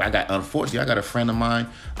want to leave. Unfortunately, I got a friend of mine.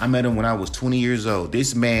 I met him when I was 20 years old.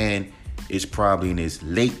 This man is probably in his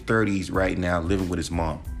late 30s right now living with his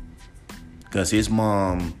mom. Because his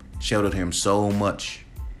mom sheltered him so much,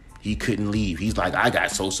 he couldn't leave. He's like, I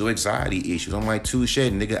got social anxiety issues. I'm like, touche,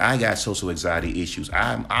 nigga, I got social anxiety issues.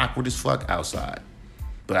 I'm awkward as fuck outside,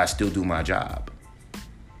 but I still do my job.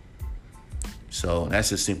 So that's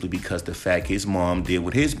just simply because the fact his mom did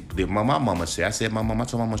what my mama said. I told my mama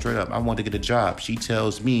straight up, I want to get a job. She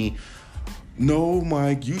tells me, no,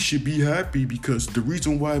 Mike, you should be happy because the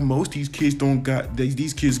reason why most these kids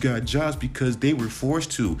got jobs because they were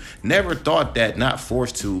forced to. Never thought that, not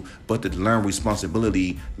forced to, but to learn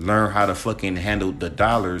responsibility, learn how to fucking handle the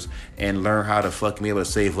dollars, and learn how to fucking be able to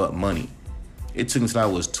save up money. It took me until I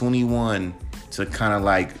was 21 to kind of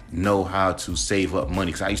like know how to save up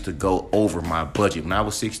money, because I used to go over my budget. When I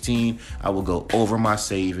was 16, I would go over my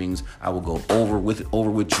savings. I would go over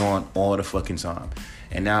withdrawing all the fucking time.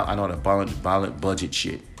 And now I know how to balance budget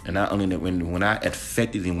shit. And not only that, when I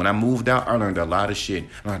effectively, when I moved out, I learned a lot of shit.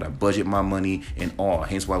 I learned how to budget my money and all.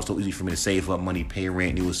 Hence why it was so easy for me to save up money, pay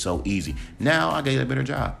rent. It was so easy. Now I get a better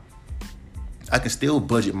job. I can still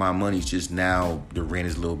budget my money. It's just now the rent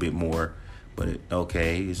is a little bit more. But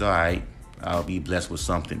okay, it's all right. I'll be blessed with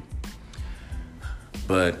something.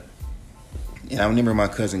 But I remember my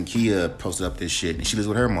cousin Kia posted up this shit, and she lives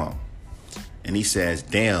with her mom. And he says,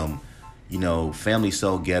 damn, family's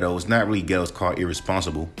so ghetto. It's not really ghetto. It's called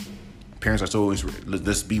irresponsible. Parents are so,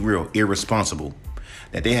 let's be real, irresponsible.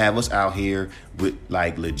 That they have us out here with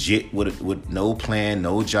like legit, with no plan,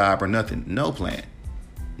 no job or nothing. No plan.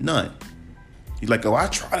 None. He's like, I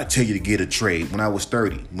tried to tell you to get a trade when I was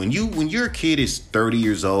 30. When your kid is 30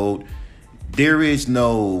 years old, there is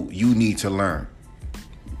no, you need to learn.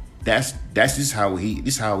 That's just how he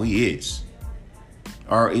is.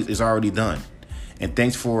 Or it's already done. And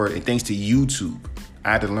thanks to YouTube,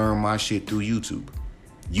 I had to learn my shit through YouTube.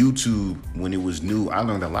 YouTube, when it was new, I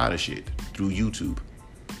learned a lot of shit through YouTube.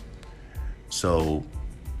 So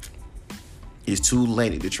it's too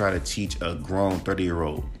late to try to teach a grown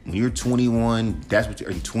 30-year-old. When you're 21, that's what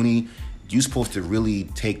you're 20. You're supposed to really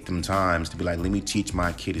take them times to be like, let me teach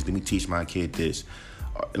my kid this. Let me teach my kid this.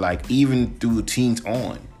 Like even through teens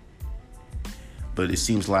on. But it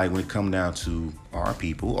seems like when it comes down to our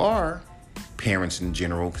people, or parents in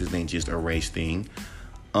general, because it ain't just a race thing,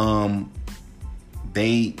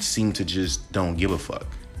 they seem to just don't give a fuck.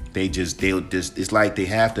 It's like they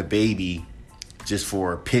have the baby just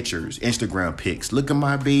for pictures, Instagram pics. Look at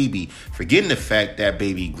my baby. Forgetting the fact that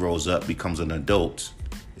baby grows up, becomes an adult.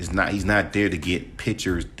 He's not there to get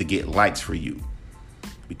pictures, to get likes for you.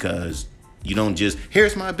 Because you don't just,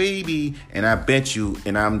 here's my baby, and I bet you,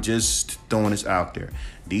 and I'm just throwing this out there.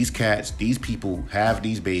 These people have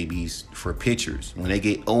these babies for pictures. When they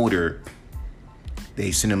get older, they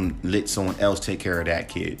send them, let someone else take care of that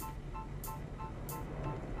kid.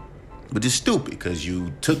 But it's stupid because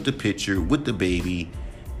you took the picture with the baby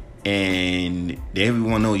and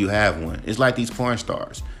everyone know you have one. It's like these porn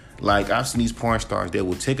stars. Like I've seen these porn stars, they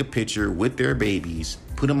will take a picture with their babies,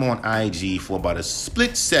 put them on IG for about a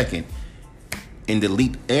split second, and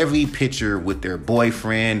delete every picture with their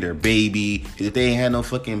boyfriend, their baby, if they ain't had no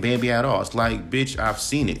fucking baby at all. It's like, bitch, I've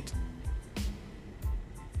seen it.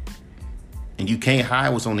 And you can't hide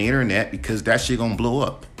what's on the internet because that shit gonna blow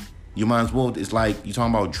up. You might as well, it's like you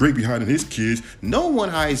talking about Drake be hiding his kids. No one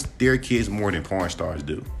hides their kids more than porn stars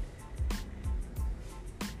do.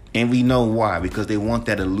 And we know why, because they want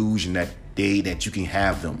that illusion that you can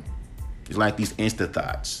have them. It's like these Insta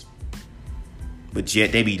thoughts. But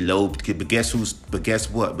yet they be low. But guess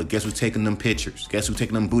what? But guess who's taking them pictures? Guess who's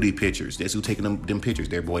taking them booty pictures? Guess who's taking them pictures?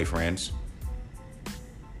 Their boyfriends.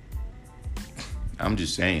 I'm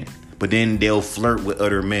just saying. But then they'll flirt with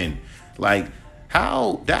other men. Like,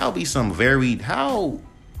 how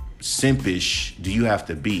simpish do you have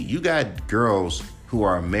to be? You got girls who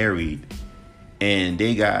are married and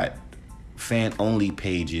they got fan only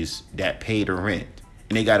pages that pay the rent.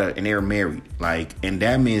 And they're married. Like, and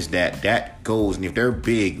that means that goes, and if they're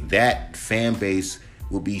big, that fan base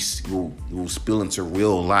will spill into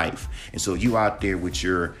real life. And so you out there with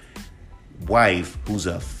your wife who's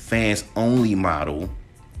a fans only model,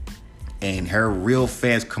 and her real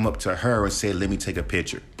fans come up to her and say, let me take a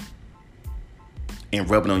picture, and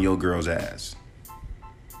rub it on your girl's ass.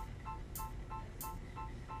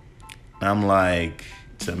 I'm like,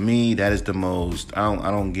 to me, that is the most. I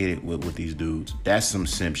don't get it with these dudes. That's some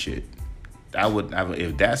simp shit.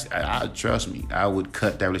 Trust me, I would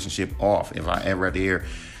cut that relationship off if I ever had to hear.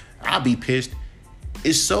 I'd be pissed.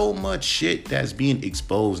 It's so much shit that's being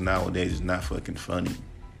exposed nowadays. It's not fucking funny.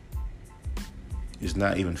 It's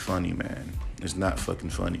not even funny, man. It's not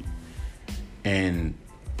fucking funny. And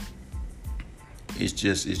it's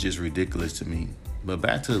just ridiculous to me. But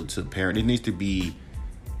back to parent, it needs to be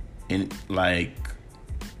in like,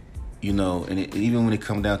 you know, and even when it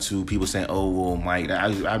comes down to people saying, oh, well, Mike, I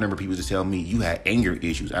remember people just tell me you had anger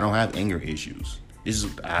issues. I don't have anger issues. This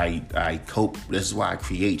is, I cope. This is why I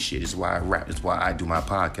create shit. This is why I rap. This is why I do my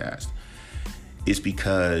podcast. It's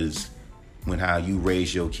because how you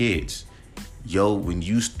raise your kids. Yo, when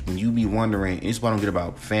you be wondering, and it's what I don't get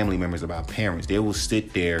about family members, about parents. They will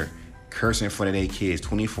sit there, curse in front of their kids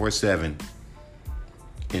 24/7. And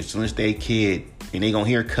as soon as they kid, and they gonna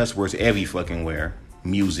hear cuss words every fucking where.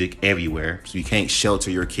 Music everywhere, so you can't shelter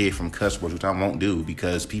your kid from cuss words, which I won't do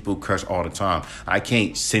because people curse all the time. I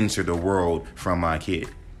can't censor the world from my kid.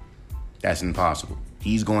 That's impossible.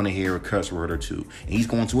 He's going to hear a cuss word or two, and he's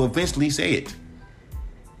going to eventually say it.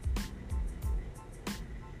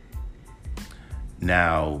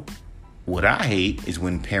 Now, What I hate is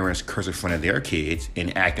when parents curse in front of their kids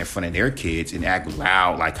and act in front of their kids and act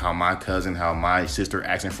loud, like how my sister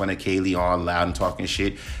acts in front of Kaylee, all loud and talking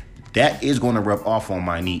shit. That is going to rub off on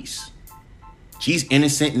my niece. She's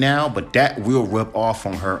innocent now, but that will rub off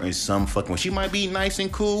on her in some fucking way. She might be nice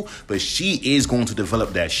and cool, but she is going to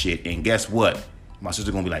develop that shit. And guess what? My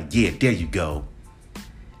sister's going to be like, yeah, there you go.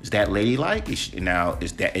 Is that ladylike?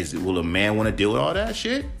 Will a man want to deal with all that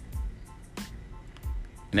shit?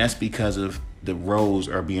 And that's because of the roles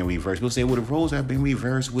are being reversed. People say, well, the roles have been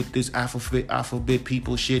reversed with this alphabet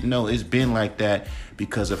people shit. No, it's been like that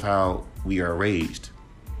because of how we are raised.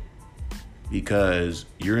 Because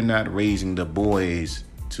you're not raising the boys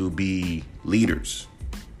to be leaders.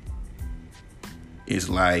 It's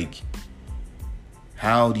like,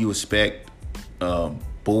 how do you expect a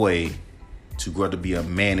boy to grow up to be a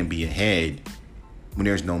man and be a head when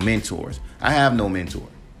there's no mentors? I have no mentor.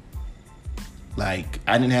 Like,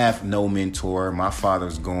 I didn't have no mentor. My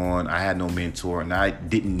father's gone. I had no mentor. And I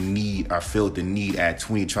felt the need at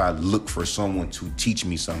 20 to try to look for someone to teach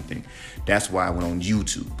me something. That's why I went on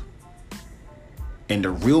YouTube. And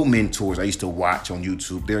the real mentors I used to watch on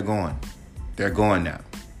YouTube, they're gone. They're gone now.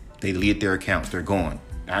 They deleted their accounts. They're gone.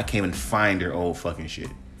 I can't even find their old fucking shit.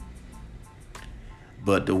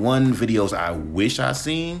 But the one videos I wish I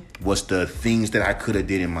seen was the things that I could have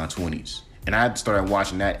did in my 20s. And I started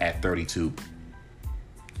watching that at 32.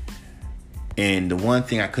 And the one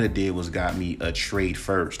thing I could have did was got me a trade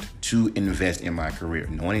first to invest in my career.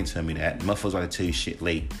 No one didn't tell me that. Motherfuckers ought to tell you shit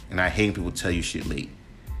late. And I hate when people tell you shit late.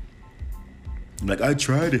 Like, I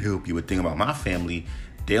tried to help you. But think about my family,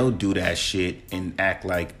 they'll do that shit and act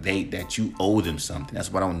like that you owe them something.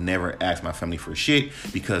 That's why I don't never ask my family for shit.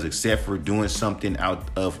 Because except for doing something out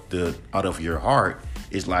of your heart,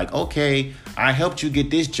 it's like, okay, I helped you get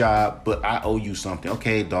this job, but I owe you something.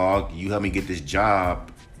 Okay, dog, you helped me get this job.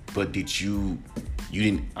 But you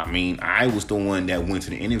didn't, I was the one that went to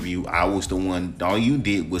the interview. I was the one, all you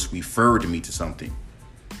did was refer to me to something.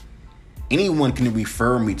 Anyone can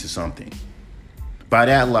refer me to something. By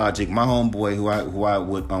that logic, my homeboy who I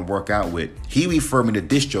would work out with, he referred me to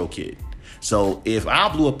DistroKid. So if I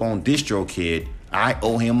blew up on DistroKid, I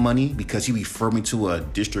owe him money because he referred me to a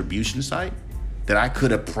distribution site that I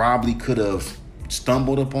could have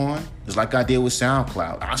stumbled upon. It's like I did with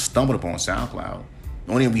SoundCloud. I stumbled upon SoundCloud.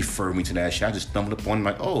 Don't even refer me to that shit. I just stumbled upon it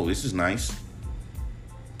like, oh, this is nice.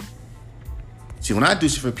 See, when I do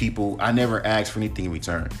shit for people, I never ask for anything in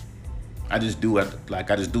return. I just do it.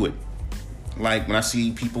 Like when I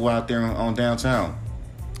see people out there on downtown.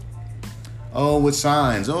 Oh, with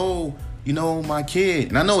signs. Oh, my kid.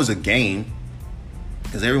 And I know it's a game.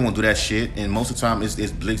 Because everyone do that shit. And most of the time it's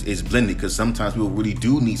blended. Because sometimes people really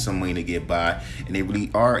do need some money to get by. And they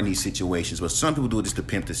really are in these situations. But some people do it just to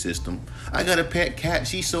pimp the system. I got a pet cat.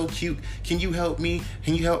 She's so cute. Can you help me?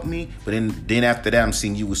 Can you help me? But then after that, I'm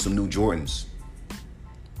seeing you with some new Jordans.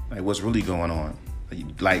 Like, what's really going on?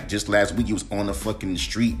 Like, just last week, you was on the fucking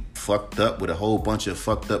street, fucked up with a whole bunch of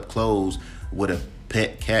fucked up clothes with a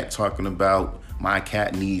pet cat talking about my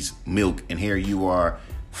cat needs milk. And here you are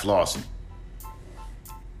flossing.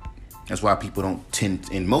 That's why people don't tend,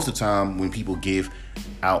 and most of the time when people give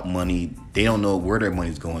out money, they don't know where their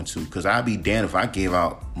money's going to. Because I'd be damned if I gave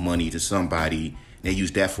out money to somebody and they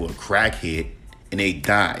use that for a crackhead and they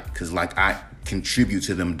died. Because like I contribute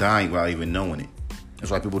to them dying without even knowing it.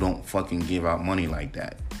 That's why people don't fucking give out money like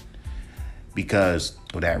that. Because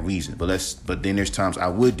of that reason. But then there's times I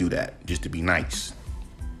would do that just to be nice.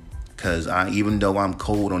 Because even though I'm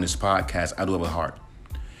cold on this podcast, I do have a heart.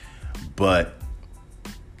 But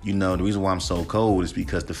the reason why I'm so cold is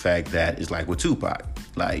because the fact that it's like with Tupac.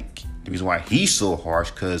 Like, the reason why he's so harsh,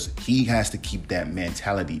 because he has to keep that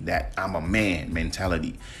mentality, that I'm a man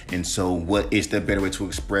mentality. And so what is the better way to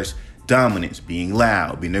express dominance? Being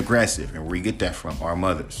loud, being aggressive. And where you get that from? Our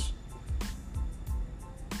mothers.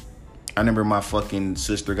 I remember my fucking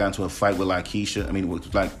sister got into a fight with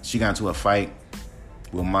Lakeisha. She got into a fight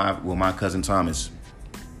with my cousin Thomas.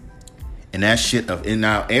 And that shit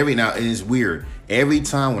now it is weird. Every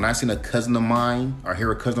time when I see a cousin of mine or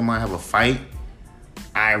hear a cousin of mine have a fight,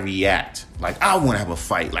 I react. Like, I want to have a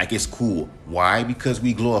fight. Like, it's cool. Why? Because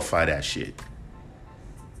we glorify that shit.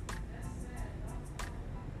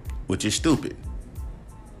 Which is stupid.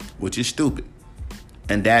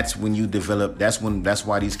 And that's when you develop, that's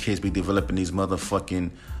why these kids be developing these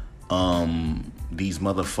motherfucking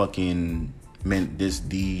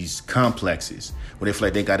these complexes where they feel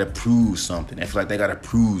like they gotta prove something.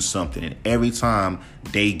 And every time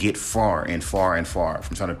they get far and far and far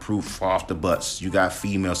from trying to prove off the butts. You got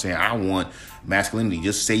females saying, I want masculinity.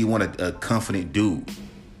 Just say you want a confident dude.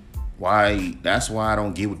 That's why I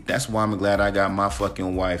don't get. That's why I'm glad I got my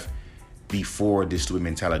fucking wife before this stupid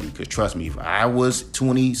mentality. Because trust me, if I was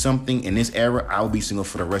 20 something in this era, I would be single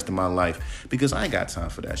for the rest of my life. Because I ain't got time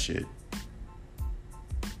for that shit.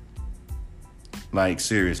 Like,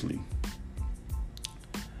 seriously.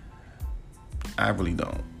 I really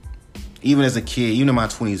don't. Even as a kid, even in my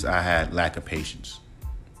 20s, I had lack of patience.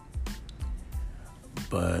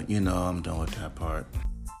 But, I'm done with that part.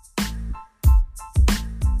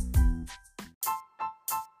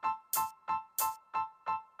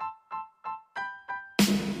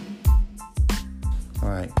 All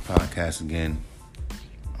right, podcast again.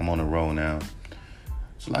 I'm on the roll now.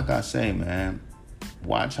 So like I say, man,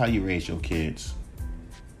 watch how you raise your kids.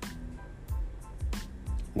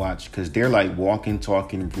 Watch, because they're like walking,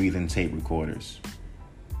 talking, breathing tape recorders.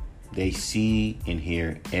 They see and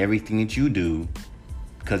hear everything that you do.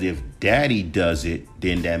 Because if daddy does it,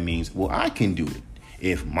 then that means, well, I can do it.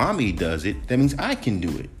 If mommy does it, that means I can do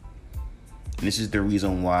it. And this is the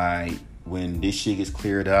reason why when this shit gets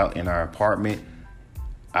cleared out in our apartment,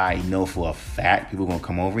 I know for a fact people are going to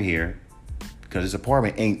come over here. Because this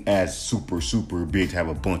apartment ain't as super, super big to have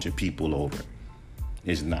a bunch of people over.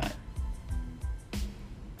 It's not.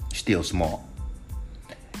 Still small.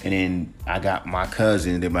 And then I got my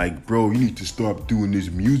cousin. They're like, bro, you need to stop doing this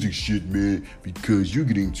music shit, man, because you're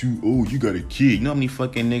getting too old. You got a kid. You know how many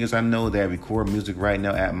fucking niggas I know that record music right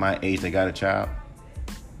now at my age, they got a child?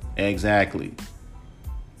 Exactly.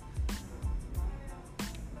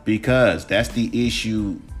 Because that's the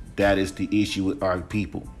issue. That is the issue with our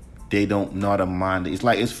people. They don't know how to mind it.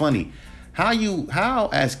 It's funny. How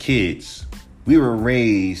as kids, we were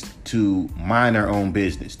raised to mind our own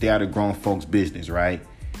business. Stay out of grown folks' business, right?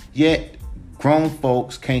 Yet, grown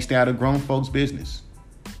folks can't stay out of grown folks' business.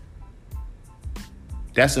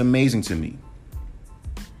 That's amazing to me.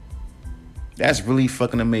 That's really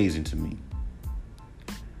fucking amazing to me.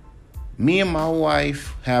 Me and my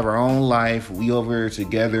wife have our own life. We over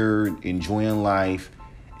together enjoying life.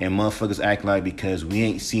 And motherfuckers act like because we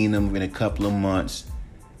ain't seen them in a couple of months,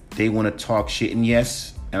 they want to talk shit. And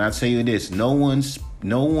yes, and I'll tell you this, no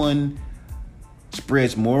one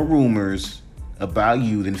spreads more rumors about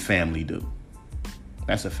you than family do.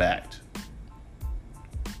 That's a fact.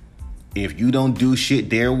 If you don't do shit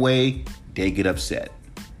their way, they get upset.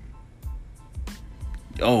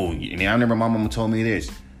 Oh, and I remember my mama told me this.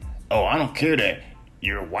 Oh, I don't care that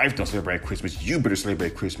your wife don't celebrate Christmas. You better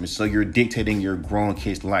celebrate Christmas. So you're dictating your grown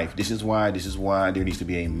kid's life. This is why there needs to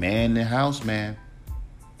be a man in the house, man.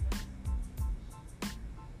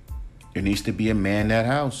 There needs to be a man in that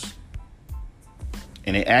house.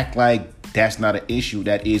 And they act like that's not an issue.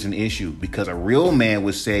 That is an issue. Because a real man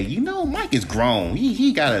would say, Mike is grown.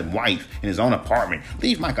 He got a wife in his own apartment.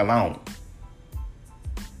 Leave Mike alone.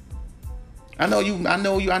 I know you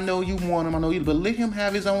want him, but let him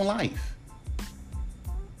have his own life.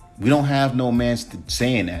 We don't have no man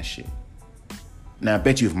saying that shit. Now, I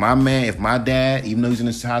bet you if my dad, even though he's in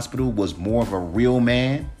this hospital, was more of a real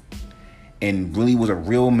man and really was a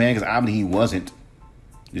real man, because obviously he wasn't.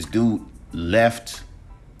 This dude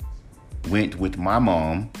went with my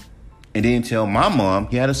mom, and didn't tell my mom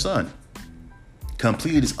he had a son.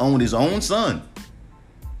 Completed his own son.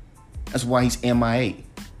 That's why he's MIA.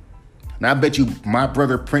 Now, I bet you my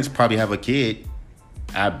brother Prince probably have a kid.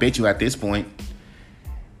 I bet you at this point.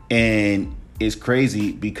 And it's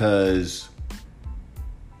crazy because,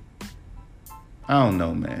 I don't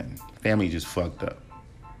know, man. Family just fucked up.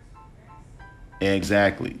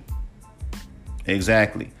 Exactly.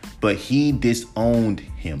 But he disowned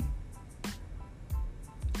him.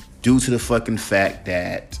 Due to the fucking fact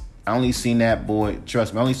that I only seen that boy,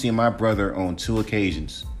 trust me, I only seen my brother on 2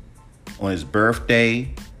 occasions. On his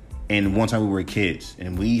birthday and one time we were kids.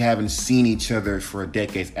 And we haven't seen each other for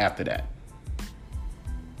decades after that.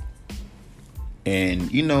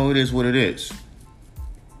 And it is what it is.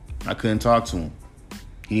 I couldn't talk to him.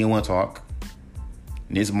 He didn't want to talk.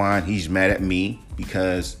 In his mind, he's mad at me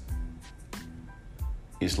because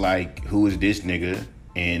it's like, who is this nigga?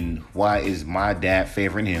 And why is my dad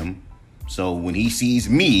favoring him? So when he sees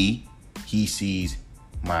me, he sees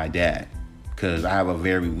my dad. Because I have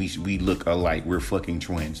we look alike. We're fucking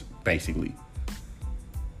twins, basically.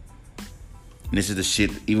 And this is the shit,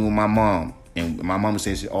 even with my mom. And my mama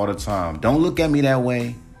says it all the time. Don't look at me that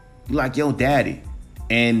way. You like your daddy.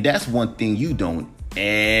 And that's one thing you don't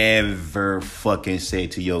ever fucking say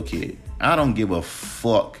to your kid. I don't give a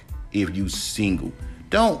fuck if you single.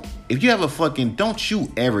 If you have a fucking, don't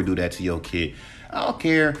you ever do that to your kid. I don't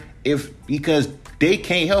care because they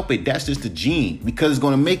can't help it. That's just the gene. Because it's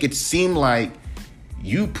going to make it seem like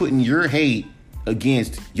you putting your hate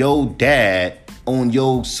against your dad on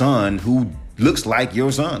your son who looks like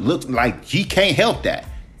your son. Looks like he can't help that.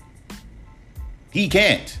 He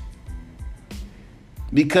can't.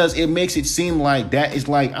 Because it makes it seem like that is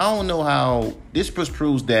like, I don't know how this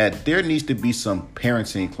proves that there needs to be some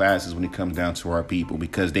parenting classes when it comes down to our people,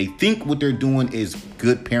 because they think what they're doing is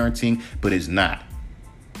good parenting, but it's not.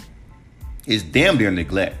 It's damn near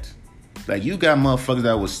neglect. Like, you got motherfuckers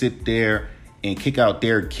that will sit there and kick out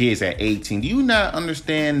their kids at 18. Do you not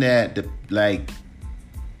understand that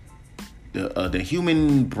the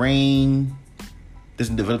human brain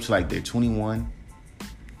doesn't develop till like they're 21?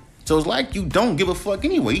 So it's like you don't give a fuck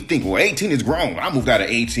anyway. You think, well, 18 is grown. I moved out of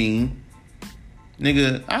 18.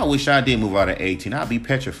 Nigga, I wish I did move out of 18. I'd be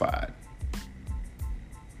petrified.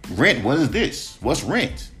 Rent, what is this? What's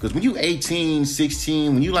rent? Because when you 18,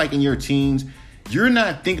 16, when you like in your teens, you're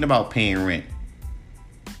not thinking about paying rent.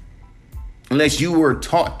 Unless you were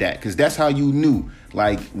taught that, because that's how you knew.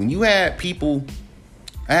 Like, when you had people,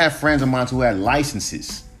 I had friends of mine who had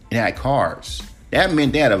licenses and had cars. That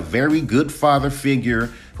meant they had a very good father figure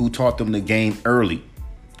who taught them the game early.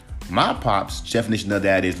 My pop's definition of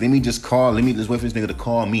that is, let me just wait for this nigga to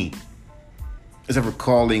call me. Instead of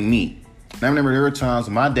calling me. And I remember there were times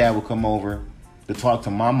my dad would come over to talk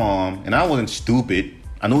to my mom, and I wasn't stupid.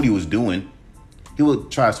 I knew what he was doing. He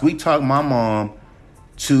would try to sweet talk my mom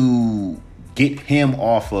to get him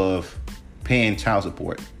off of paying child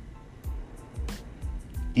support.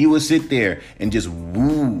 He would sit there and just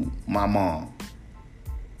woo my mom.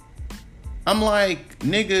 I'm like,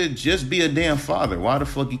 nigga, just be a damn father. Why the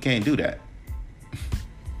fuck you can't do that?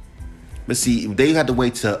 But see, they had to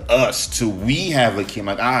wait to us till we have a kid. I'm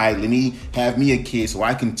like, all right, let me have me a kid so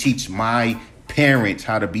I can teach my parents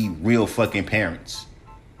how to be real fucking parents.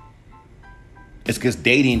 It's because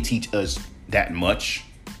they didn't teach us that much.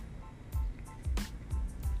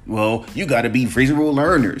 Well, you got to be visual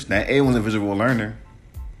learners. Now, everyone's a visual learner.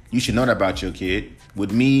 You should know that about your kid.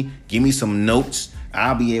 With me, give me some notes.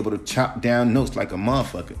 I'll be able to chop down notes like a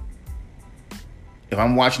motherfucker. If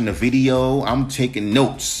I'm watching a video, I'm taking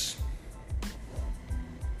notes.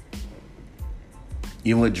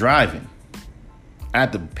 Even with driving, I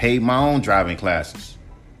have to pay my own driving classes.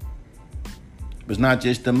 But it's not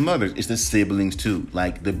just the mothers, it's the siblings too.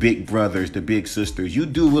 Like the big brothers, the big sisters. You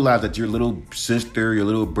do realize that your little sister, your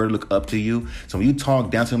little brother look up to you. So when you talk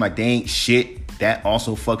down to them like they ain't shit, that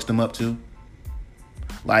also fucks them up too.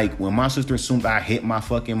 Like when my sister assumed I hit my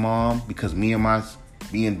fucking mom because me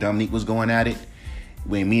and Dominique was going at it.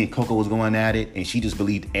 When me and Coco was going at it, and she just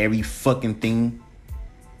believed every fucking thing.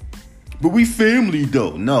 But we family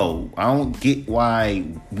though. No, I don't get why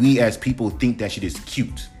we as people think that shit is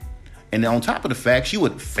cute. And on top of the fact, she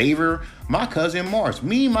would favor my cousin Mars.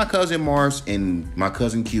 Me, my cousin Mars, and my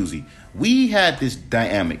cousin QZ. We had this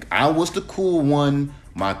dynamic. I was the cool one.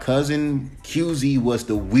 My cousin QZ was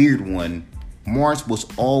the weird one. Mars was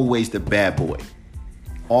always the bad boy.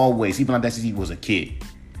 Always. Even like that since he was a kid.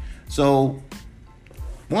 So,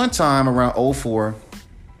 one time around 04,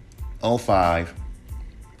 05,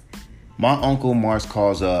 my uncle Mars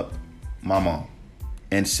calls up my mom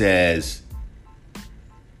and says,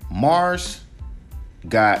 Mars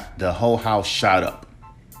got the whole house shot up.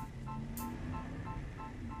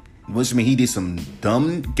 Which means he did some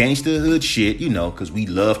dumb gangster hood shit, you know, because we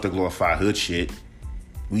love to glorify hood shit.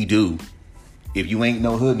 We do. If you ain't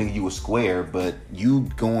no hood nigga, you a square, but you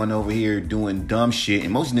going over here doing dumb shit,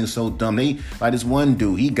 and most niggas so dumb. They like this one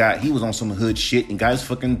dude, he was on some hood shit and got his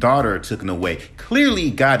fucking daughter taken away. Clearly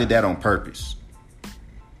God did that on purpose.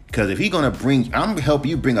 Because if I'm gonna help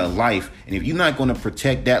you bring a life, and if you're not gonna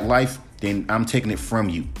protect that life, then I'm taking it from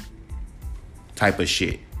you. Type of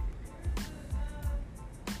shit.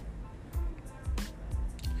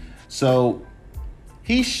 So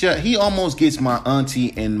he almost gets my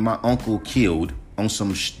auntie and my uncle killed on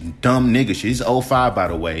some dumb nigga shit. He's 05, by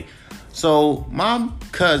the way. So my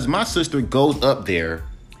sister goes up there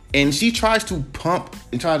and she tries to pump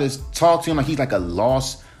and try to talk to him like he's like a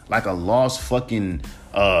lost fucking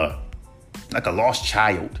like a lost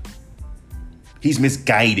child. He's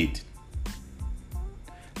misguided.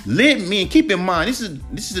 Keep in mind, this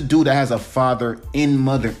is a dude that has a father and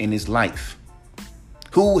mother in his life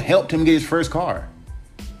who helped him get his first car.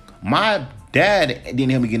 My dad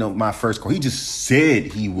didn't help me get my first car. He just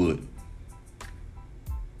said he would.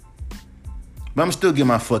 But I'm still getting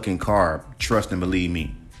my fucking car. Trust and believe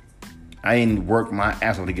me. I didn't work my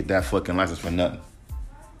ass off to get that fucking license for nothing.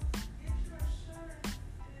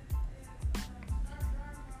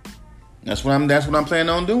 That's what I'm planning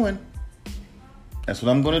on doing. That's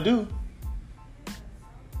what I'm gonna do.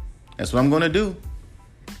 That's what I'm gonna do.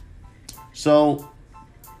 So,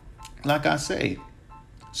 like I say,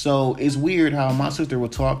 So it's weird how my sister will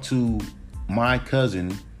talk to my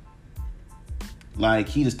cousin like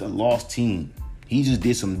he just a lost teen. He just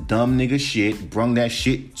did some dumb nigga shit, brung that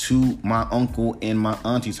shit to my uncle and my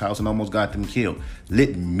auntie's house and almost got them killed.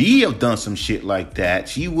 Let me have done some shit like that.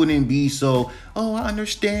 She wouldn't be so, oh, I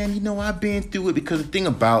understand, you know, I've been through it. Because the thing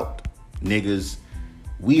about niggas,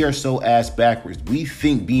 we are so ass backwards. We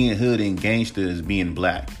think being hood and gangster is being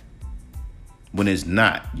black. When it's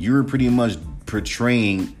not. You're pretty much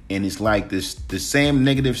portraying, and it's like this the same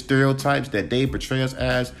negative stereotypes that they portray us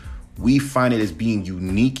as. We find it as being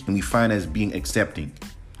unique and we find it as being accepting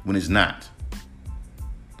when it's not.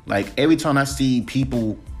 Like every time I see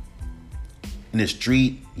people in the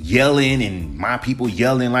street yelling and my people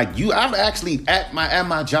yelling like you, I'm actually at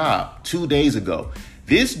my job 2 days ago.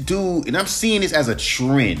 This dude, and I'm seeing this as a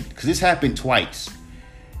trend because this happened twice.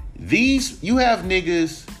 You have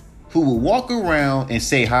niggas who will walk around and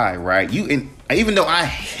say hi, right? Even though I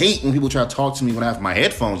hate when people try to talk to me when I have my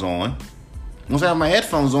headphones on. Once I have my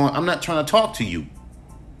headphones on, I'm not trying to talk to you.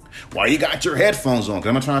 Why you got your headphones on? Because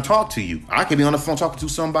I'm not trying to talk to you. I could be on the phone talking to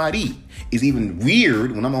somebody. It's even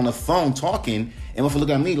weird when I'm on the phone talking and if you look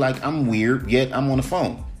at me like I'm weird, yet I'm on the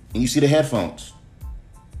phone. And you see the headphones.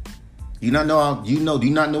 Do you not know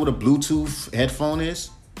what a Bluetooth headphone is?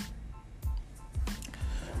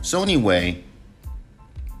 So anyway,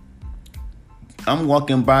 I'm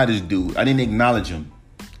walking by this dude. I didn't acknowledge him.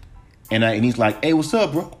 And he's like, hey, what's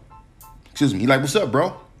up, bro? Excuse me. He like, what's up,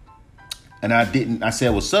 bro? And I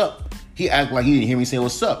said, what's up? He acted like he didn't hear me say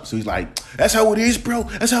what's up. So he's like, that's how it is, bro.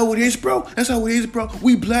 That's how it is, bro. That's how it is, bro.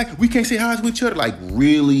 We black. We can't say hi to each other. Like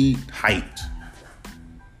really hyped.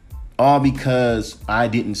 All because I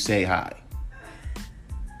didn't say hi.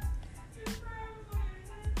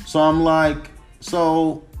 So I'm like,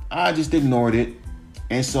 so I just ignored it.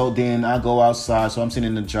 And so then I go outside. So I'm sitting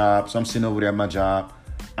in the job. So I'm sitting over there at my job.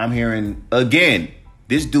 I'm hearing again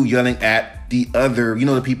this dude yelling at the other,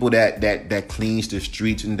 the people that cleans the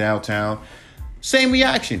streets in downtown. Same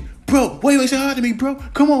reaction. Bro, wait, say hi to me, bro.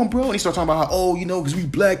 Come on, bro. And he starts talking about how, because we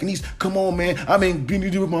black and come on, man. I mean, being to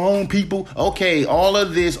do with my own people. Okay, all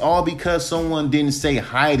of this, all because someone didn't say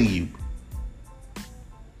hi to you.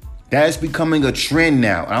 That's becoming a trend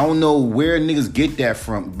now. I don't know where niggas get that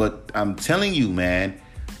from, but I'm telling you, man,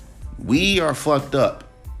 we are fucked up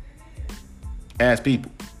as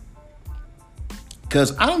people.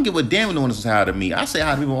 Because I don't give a damn if no one says hi to me. I say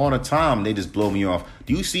hi to people all the time. They just blow me off.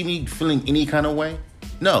 Do you see me feeling any kind of way?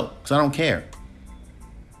 No, because I don't care.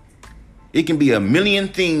 It can be a million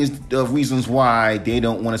things of reasons why they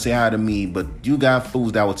don't want to say hi to me. But you got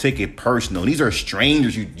fools that will take it personal. These are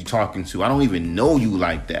strangers you're talking to. I don't even know you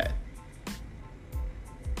like that.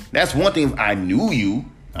 That's one thing if I knew you.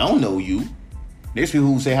 I don't know you. There's people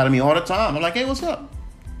who say hi to me all the time. I'm like, hey, what's up?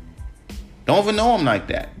 Don't even know them like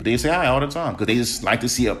that. But they say hi all the time because they just like to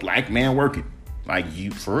see a black man working. Like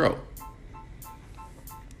you, for real.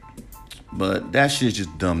 But that shit's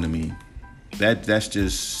just dumb to me. That's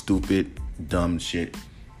just stupid, dumb shit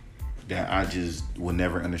that I just will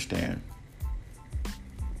never understand.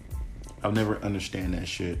 I'll never understand that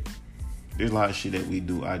shit. There's a lot of shit that we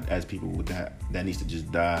do as people with that needs to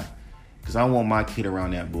just die. Because I don't want my kid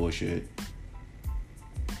around that bullshit.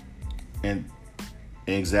 And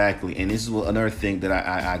exactly. And this is another thing that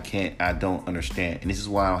I don't understand. And this is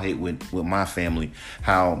why I hate with my family.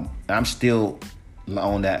 How I'm still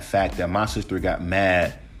on that fact that my sister got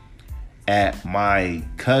mad at my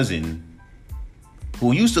cousin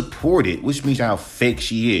who you supported, which means how fake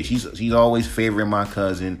she is. She's always favoring my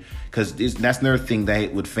cousin. Because that's another thing that I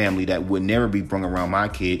hate with family that would never be brung around my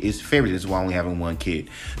kid is favoritism. This is why I'm only having one kid.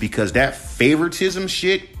 Because that favoritism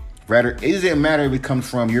shit, rather, it doesn't matter if it comes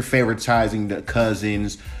from you're favoritizing the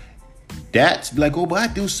cousins. That's like, oh, but I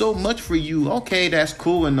do so much for you. Okay, that's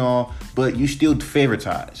cool and all, but you still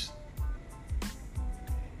favoritize.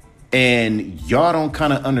 And y'all don't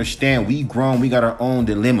kind of understand. We grown, we got our own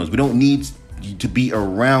dilemmas. We don't need to be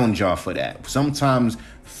around y'all for that. Sometimes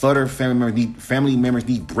other family members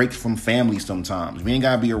need breaks from family sometimes. We ain't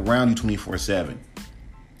got to be around you 24/7.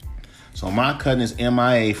 So my cousin is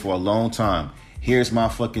MIA for a long time. Here's my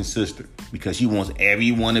fucking sister because she wants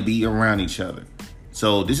everyone to be around each other.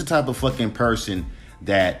 So this is the type of fucking person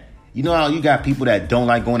that, how you got people that don't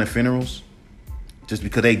like going to funerals just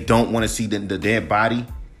because they don't want to see the dead body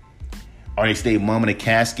or they stay mum in a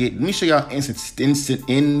casket. Let me show y'all insensitive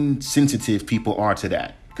people are to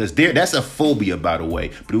that. Because that's a phobia, by the way.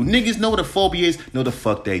 But if niggas know what a phobia is, no the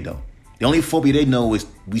fuck they don't. The only phobia they know is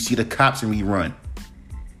we see the cops and we run.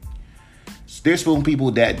 There's some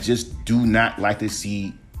people that just do not like to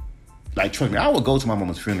see, like, trust me, I would go to my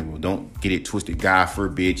mama's funeral. Don't get it twisted. God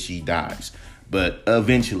forbid she dies. but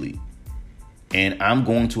eventually. And I'm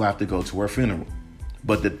going to have to go to her funeral.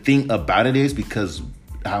 But the thing about it is, because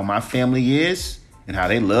how my family is and how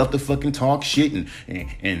they love to fucking talk shit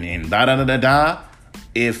and da da da da da.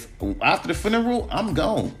 If after the funeral, I'm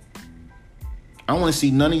gone. I don't want to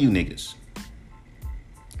see none of you niggas.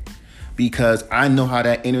 Because I know how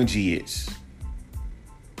that energy is.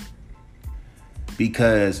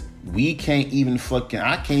 Because we can't even fucking,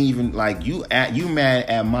 I can't even, like, you mad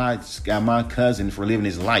at my cousin for living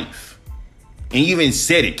his life. And you even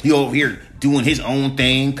said it. He over here doing his own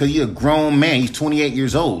thing because you're a grown man. He's 28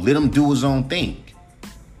 years old. Let him do his own thing.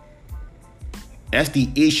 That's the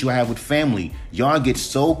issue I have with family. Y'all get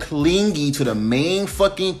so clingy to the main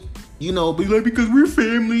fucking, be like, because we're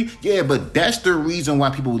family. Yeah, but that's the reason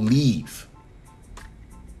why people leave.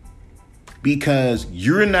 Because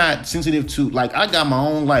you're not sensitive to, like, I got my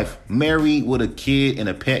own life. Married with a kid and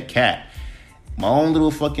a pet cat. My own little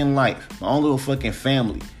fucking life. My own little fucking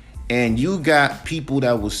family. And you got people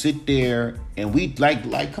that will sit there and we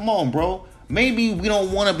like, come on, bro. Maybe we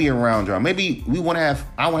don't want to be around y'all. Maybe I want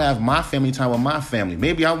to have my family time with my family.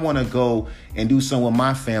 Maybe I want to go and do something with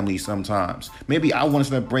my family sometimes. Maybe I want to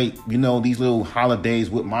celebrate, these little holidays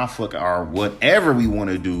with my or whatever we want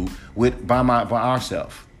to do by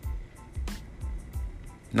ourselves.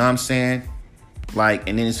 You know what I'm saying? Like,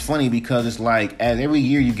 and then it's funny because it's like, as every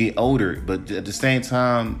year you get older, but at the same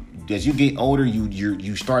time, as you get older,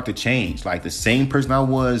 you start to change. Like, the same person I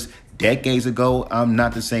was decades ago, I'm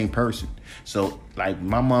not the same person. So, like,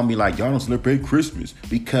 my mom be like, y'all don't celebrate Christmas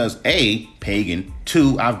because A, pagan,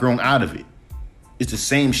 2, I've grown out of it. It's the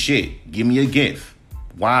same shit. Give me a gift.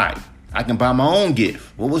 Why? I can buy my own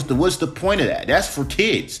gift. What's the point of that? That's for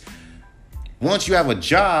kids. Once you have a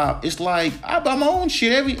job, it's like, I buy my own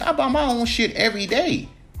shit every day.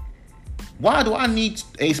 Why do I need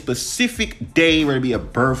a specific day, whether it be a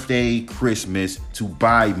birthday, Christmas, to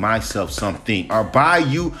buy myself something or buy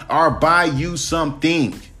you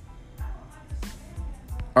something?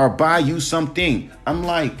 I'm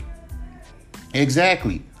like,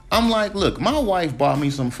 exactly. I'm like, look, my wife bought me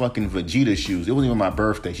some fucking Vegeta shoes. It wasn't even my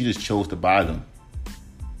birthday. She just chose to buy them.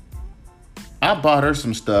 I bought her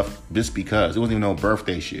some stuff just because. It wasn't even no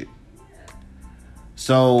birthday shit.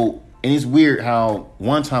 So, and it's weird how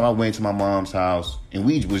one time I went to my mom's house and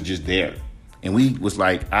we was just there. And we was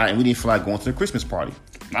like, and we didn't feel like going to the Christmas party.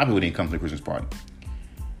 A lot of people didn't come to the Christmas party.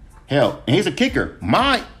 Hell, and here's a kicker.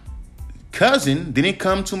 My cousin didn't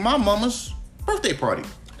come to my mama's birthday party.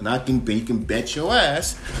 And you can bet your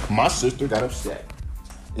ass my sister got upset.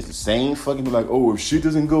 It's the same fucking like, oh, if shit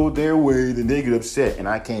doesn't go their way, then they get upset. And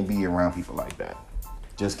I can't be around people like that.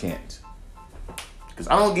 Just can't. Because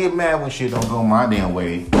I don't get mad when shit don't go my damn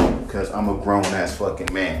way. Because I'm a grown-ass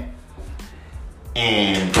fucking man.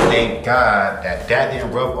 And thank God that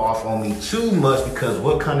didn't rub off on me too much. Because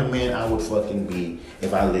what kind of man I would fucking be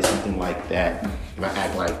if I did something like that. If I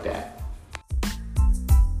act like that.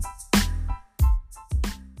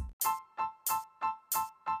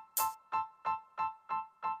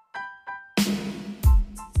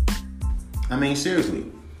 I mean, seriously,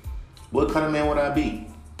 what kind of man would I be?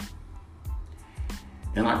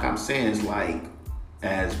 And like I'm saying, it's like,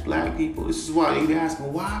 as black people, this is why you ask me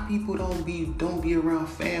why people don't be around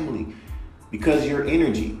family. Because your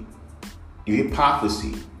energy, your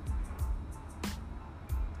hypocrisy.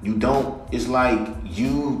 It's like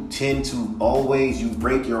you tend to always, you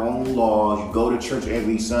break your own laws. You go to church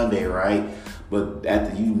every Sunday, right? But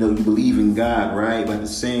you believe in God, right? But at the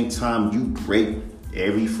same time, you break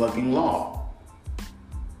every fucking law.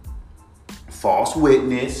 False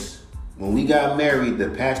witness. When we got married, the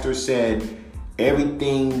pastor said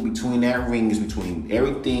everything between that ring is between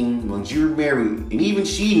everything. Once you're married, and even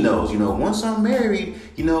she knows, once I'm married,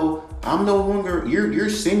 I'm no longer, you're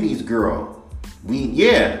Cindy's girl.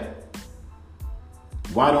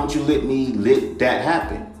 Why don't you let that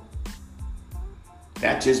happen?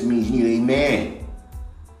 That just means you need a man.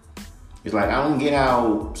 It's like, I don't get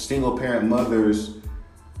how single parent mothers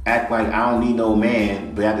act like I don't need no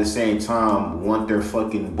man, but at the same time want their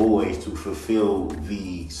fucking boys to fulfill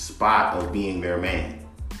the spot of being their man.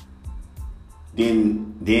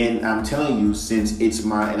 Then I'm telling you, since it's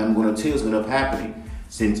and I'm going to tell you what's going to end up happening.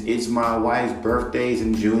 Since it's my wife's birthdays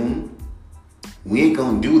in June, we ain't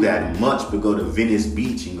going to do that much but go to Venice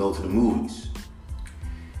Beach and go to the movies.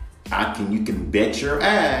 You can bet your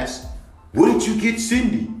ass, what did you get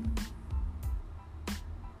Cindy?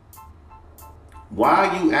 Why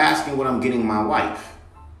are you asking what I'm getting my wife?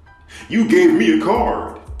 You gave me a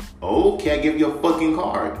card. Okay, I give you a fucking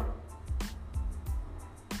card.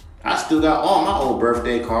 I still got all my old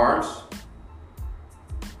birthday cards.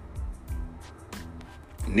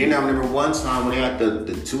 And then I remember one time when they had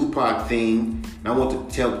the Tupac thing, and I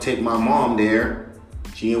went to take my mom there.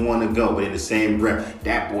 She didn't want to go, but in the same breath,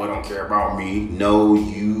 that boy don't care about me. No,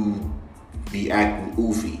 you be acting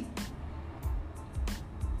oofy.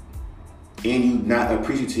 And you not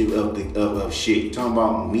appreciative of shit. Talking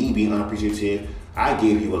about me being unappreciative, I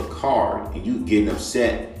gave you a card and you getting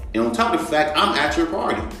upset. And on top of the fact, I'm at your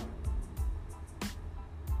party.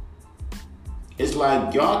 It's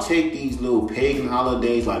like y'all take these little pagan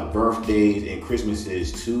holidays like birthdays and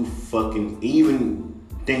Christmases too fucking, even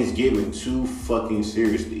Thanksgiving, too fucking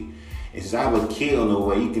seriously. And since I have a kid on the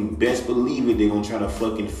way, you can best believe it, they're gonna try to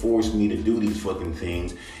fucking force me to do these fucking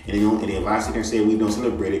things. And if I sit there and say we don't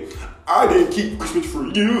celebrate it, I didn't keep Christmas for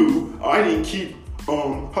you. I didn't keep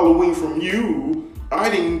Halloween from you. I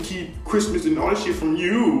didn't keep Christmas and all that shit from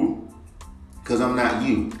you. Cause I'm not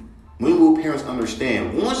you. When will parents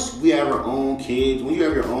understand? Once we have our own kids, when you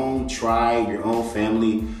have your own tribe, your own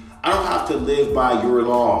family, I don't have to live by your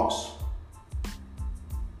laws.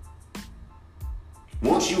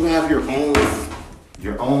 Once you have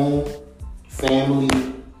your own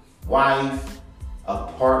family, wife,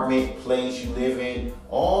 apartment, place you live in,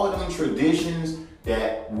 all them traditions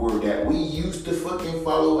that we used to fucking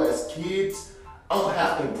follow as kids, I don't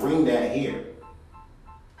have to bring that here.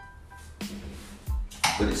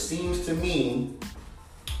 But it seems to me,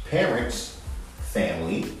 parents,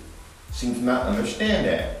 family, seem to not understand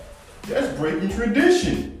that. That's breaking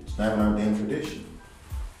tradition. It's not even our damn tradition.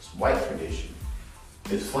 It's white tradition.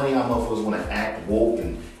 It's funny how motherfuckers want to act woke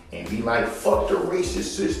and be like, fuck the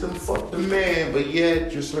racist system, fuck the man, but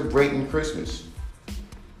yet you're celebrating Christmas.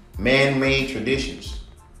 Man-made traditions.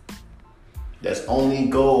 That's only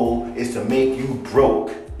goal is to make you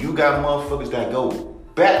broke. You got motherfuckers that go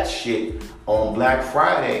batshit on Black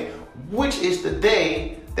Friday, which is the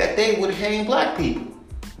day that they would hang black people.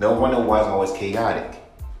 No wonder why it's always chaotic.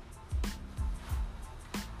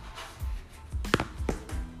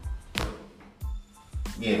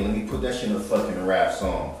 Yeah, let me put that shit in a fucking rap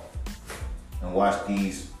song and watch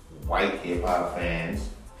these white hip-hop fans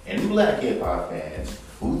and black hip-hop fans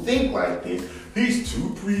who think like this. He's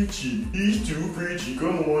too preachy. He's too preachy.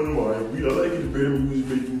 Come on, Mike. I like it better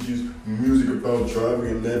music making just music about driving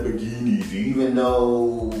in Lamborghinis. You even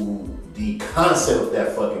know the concept of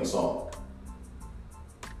that fucking song.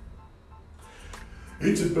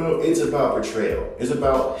 It's about betrayal. It's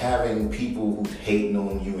about having people who's hating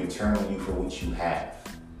on you and turning on you for what you have.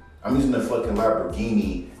 I'm using the fucking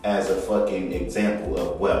Lamborghini as a fucking example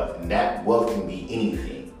of wealth, and that wealth can be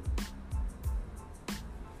anything.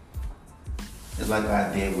 It's like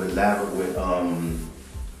I did with Lamborghini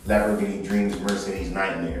Dreams, Mercedes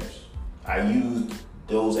Nightmares. I used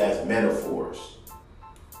those as metaphors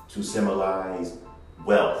to symbolize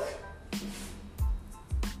wealth.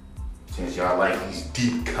 Since y'all like these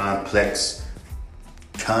deep, complex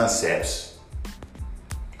concepts.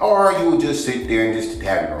 Or you would just sit there and just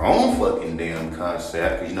have your own fucking damn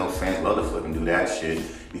concept. Because you know fans love to fucking do that shit.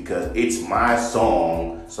 Because it's my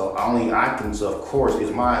song. So of course,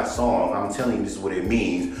 it's my song. I'm telling you this is what it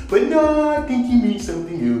means. But no, I think you mean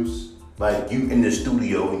something else. Like you in the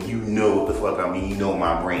studio and you know what the fuck I mean. You know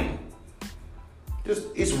my brain.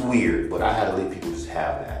 It's weird. But I had to let people just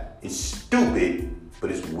have that. It's stupid, but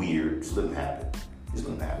it's weird. Just let them have it. Just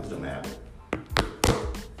let them have it.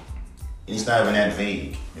 And it's not even that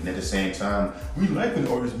vague. And at the same time, we like when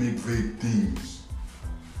artists make vague things.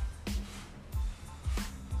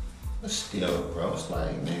 But still, bro, it's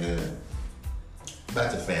like, nigga,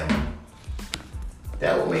 back to family.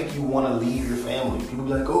 That would make you want to leave your family. People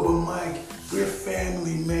be like, oh, but Mike, we're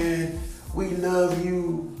family, man. We love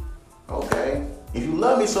you. Okay. If you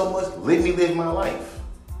love me so much, let me live my life.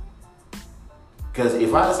 Because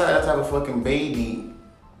if I decide to have a fucking baby,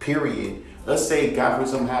 period, let's say God forbid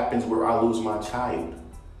something happens where I lose my child.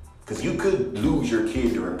 Because you could lose your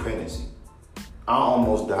kid during pregnancy. I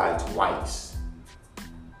almost died twice.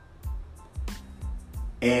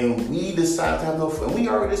 And we decided to have no fun. We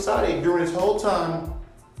already decided during this whole time,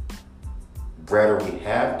 whether we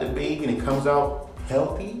have the baby and it comes out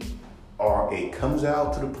healthy, or it comes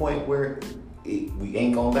out to the point where we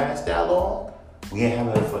ain't gonna last that long, we ain't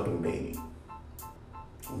having a fucking baby.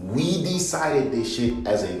 We decided this shit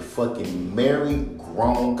as a fucking married,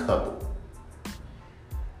 grown couple.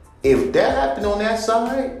 If that happened on that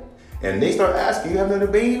side, and they start asking, you have another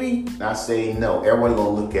baby? I say no. Everybody gonna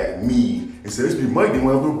look at me and say, this be Mike, didn't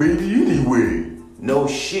have no baby anyway. No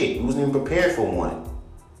shit. We wasn't even prepared for one.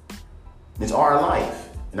 It's our life.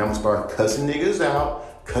 And I'm gonna start cussing niggas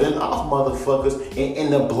out, cutting off motherfuckers, and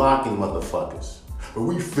end up blocking motherfuckers. But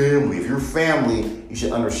we family. If you're family, you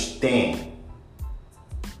should understand.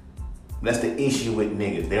 That's the issue with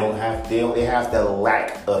niggas. They have the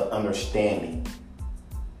lack of understanding.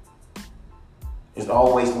 It's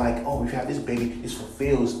always like, oh, we have this baby, this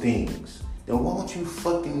fulfills things. Then why don't you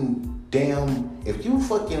fucking if you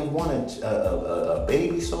fucking want a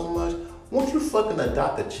baby so much, won't you fucking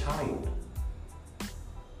adopt a child?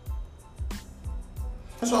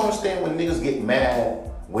 That's what I understand when niggas get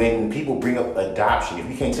mad when people bring up adoption.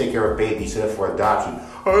 If you can't take care of a baby, set up for adoption.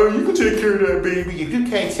 Oh, you can take care of that baby. If you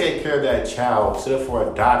can't take care of that child, set up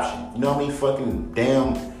for adoption. You know how many fucking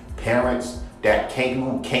damn parents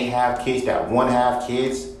who can't have kids, that want to have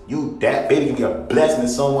kids? That baby can be a blessing to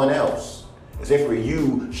someone else. Except for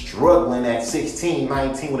you struggling at 16,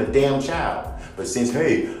 19 with a damn child. But since,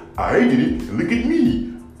 hey, I did it, look at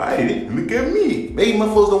me. I did it, look at me. Maybe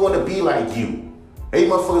motherfuckers don't want to be like you.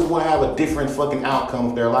 Maybe motherfuckers want to have a different fucking outcome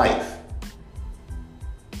with their life.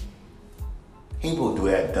 People do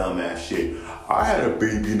that dumbass shit. I had a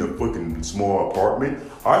baby in a fucking small apartment.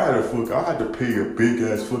 I had to pay a big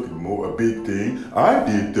ass a big thing. I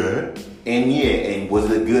did that. And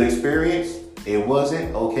was it a good experience? It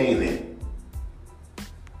wasn't? Okay then.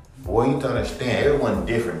 Boy, you need to understand, everyone's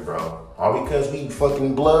different, bro. All because we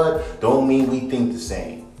fucking blood, don't mean we think the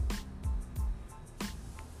same.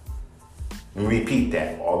 And repeat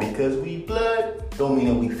that. All because we blood, don't mean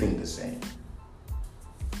that we think the same.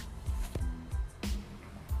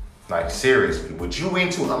 Like, seriously, what you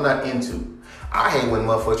into, I'm not into. I hate when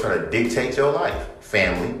motherfuckers try to dictate your life.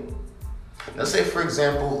 Family. Let's say, for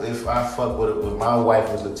example, if I fuck with my wife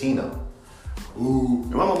was Latino. Ooh,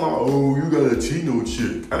 my mama, you got a Latino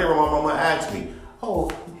chick. I remember my mama asked me, oh,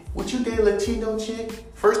 would you date a Latino chick?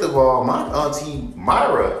 First of all, my auntie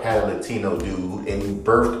Myra had a Latino dude and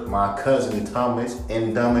birthed my cousin Thomas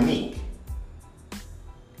and Dominique.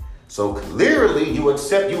 So clearly you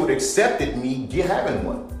would accepted me having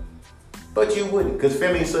one. But you wouldn't, because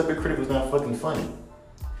family and self-critic was not fucking funny.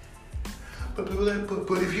 But people like,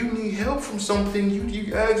 but if you need help from something,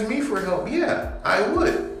 you ask me for help. Yeah, I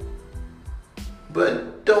would.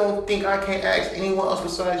 But don't think I can't ask anyone else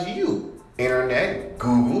besides you. Internet,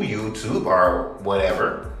 Google, YouTube, or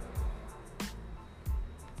whatever.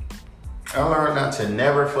 I learned not to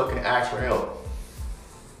never fucking ask for help.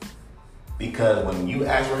 Because when you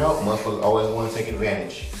ask for help, motherfuckers always want to take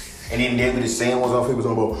advantage. And then they'll be the same ones on Facebook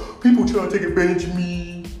talking about, people trying to take advantage of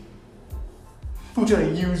me. People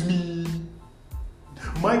trying to use me.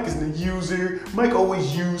 Mike is the user. Mike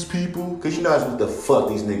always use people. Because you know that's what the fuck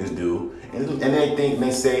these niggas do. And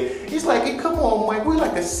they say, it's like, come on, Mike, we're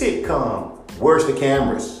like a sitcom. Where's the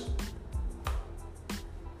cameras?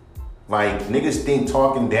 Like, niggas think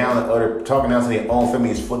talking down to their own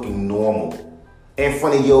family is fucking normal. In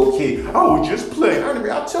front of your kid. Oh, just play.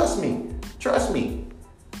 Trust me.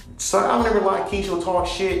 So I never like Keisha talk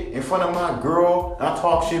shit in front of my girl. I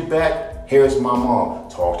talk shit back. Here's my mom.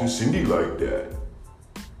 Talk to Cindy like that.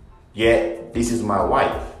 Yet, this is my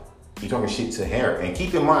wife. You talking shit to her. And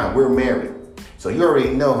keep in mind, we're married. So you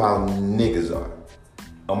already know how niggas are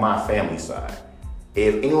on my family side.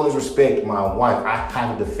 If anyone's respect my wife, I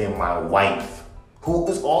have to defend my wife, who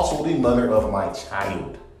is also the mother of my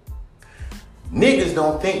child. Niggas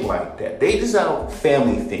don't think like that. They just how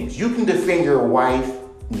family thinks. You can defend your wife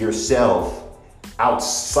yourself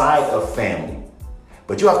outside of family.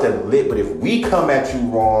 But you have to live. But if we come at you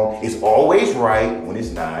wrong, it's always right when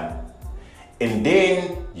it's not. And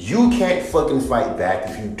then you can't fucking fight back.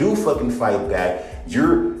 If you do fucking fight back,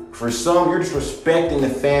 you're disrespecting the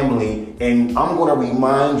family. And I'm gonna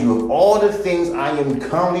remind you of all the things I am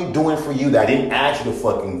currently doing for you that I didn't ask you to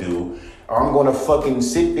fucking do. Or I'm gonna fucking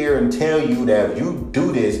sit there and tell you that if you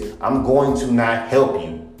do this, I'm going to not help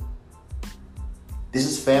you. This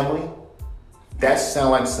is family? That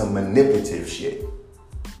sounds like some manipulative shit.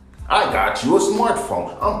 I got you a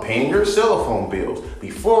smartphone. I'm paying your cell phone bills.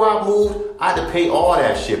 Before I moved, I had to pay all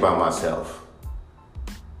that shit by myself.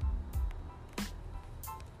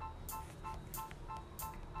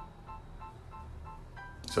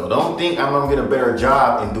 So don't think I'm gonna get a better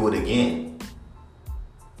job and do it again.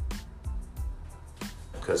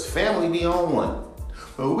 Cause family be on one.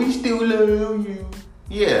 But we still love you.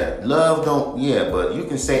 Yeah, but you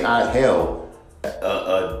can say my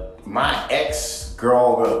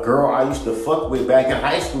girl I used to fuck with back in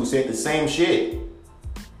high school said the same shit.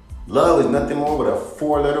 Love is nothing more but a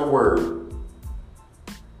 4-letter word.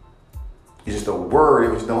 It's just a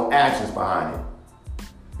word, there's no actions behind it.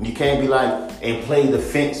 You can't be like, and play the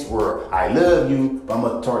fence where I love you, but I'm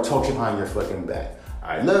gonna talk shit behind your fucking back.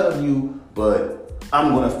 I love you, but I'm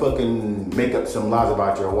gonna fucking make up some lies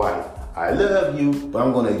about your wife. I love you, but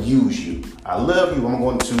I'm gonna use you. I love you, I'm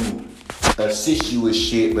going to assist you with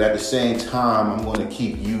shit, but at the same time, I'm gonna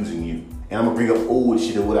keep using you. And I'm gonna bring up old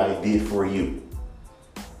shit of what I did for you.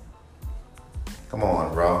 Come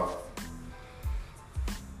on, bro.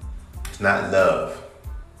 It's not love.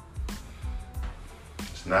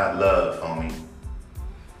 It's not love, homie.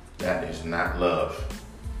 That is not love.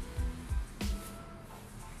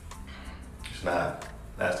 It's not.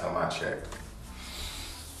 Last time I checked.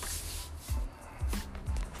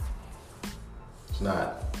 It's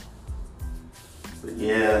not. But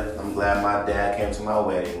yeah, I'm glad my dad came to my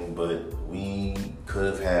wedding, but we could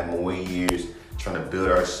have had more years trying to build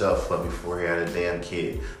ourselves up before he had a damn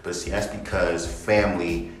kid. But see, that's because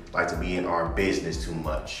family like to be in our business too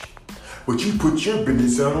much. But you put your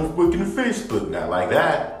business out on fucking Facebook, not like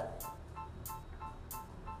that.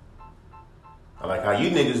 I like how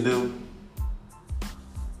you niggas do.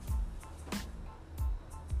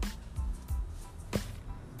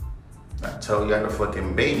 I told you I got a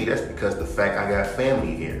fucking baby, that's because the fact I got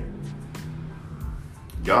family here.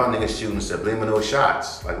 Y'all niggas shooting subliminal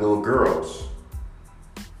shots like little girls.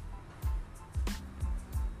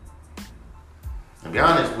 To be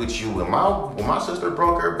honest with you, when my sister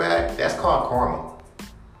broke her back, that's called karma.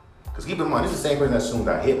 Cause keep in mind, this is the same person that assumed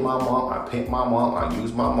I hit my mom, I pimped my mom, I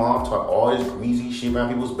used my mom, talk all this greasy shit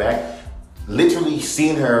around people's back. Literally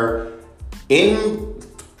seeing her in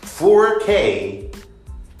 4K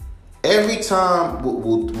every time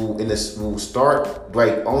we'll start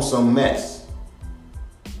like on some mess.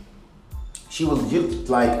 She was just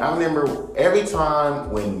like, I remember every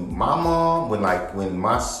time when my mom, when my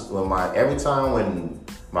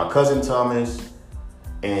cousin Thomas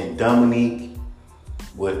and Dominique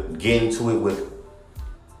would get into it with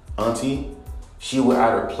Auntie, she would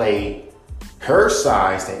either play her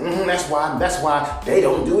side, saying, that's why they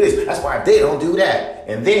don't do this, that's why they don't do that.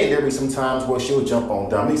 And then there'd be some times where she'll jump on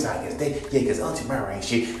Dominique's side, because Auntie Myra ain't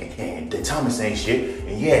shit, and Thomas ain't shit,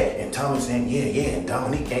 and Thomas ain't, and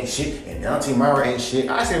Dominique ain't shit, and Auntie Myra ain't shit.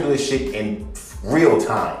 I used to do this shit in real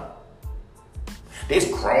time. This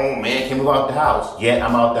grown man can move out the house. Yeah,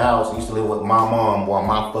 I'm out the house. I used to live with my mom while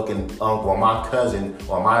my fucking uncle or my cousin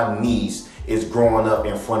or my niece is growing up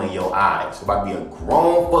in front of your eyes. It's about to be a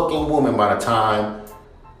grown fucking woman by the time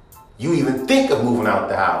you even think of moving out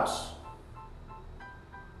the house.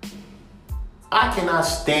 I cannot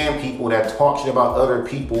stand people that talk shit about other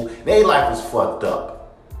people. Their life is fucked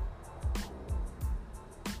up.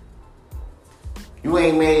 You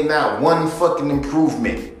ain't made not one fucking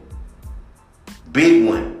improvement. Big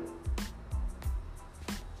one.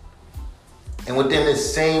 And within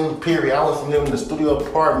this same period, I was from living in a studio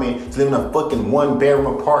apartment to living in a fucking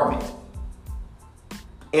 1-bedroom apartment.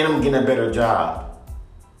 And I'm getting a better job.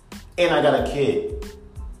 And I got a kid.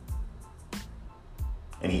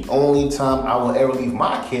 And the only time I will ever leave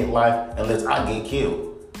my kid life unless I get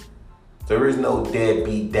killed. There is no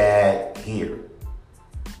deadbeat dad here.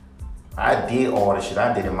 I did all the shit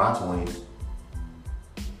I did in my 20s.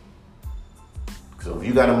 So if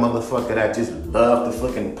you got a motherfucker that just love to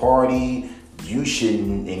fucking party, you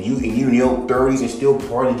shouldn't, and you in your 30s and still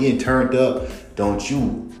party getting turned up, don't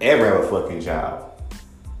you ever have a fucking job.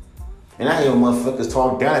 And I hear motherfuckers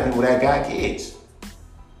talk down at people that got kids.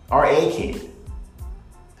 Or a kid.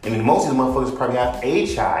 I mean, most of the motherfuckers probably have a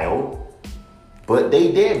child, but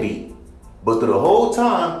they deadbeat. But through the whole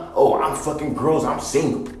time, oh, I'm fucking girls, I'm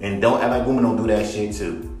single. And don't act like women don't do that shit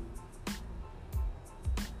too.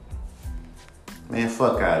 Man,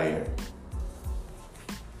 fuck out of here.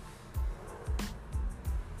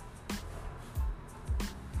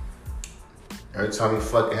 Every time you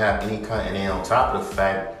fucking have any kind, and then on top of the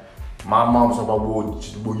fact, my mom's talking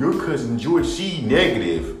about, well, your cousin George, she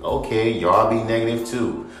negative. Okay, y'all be negative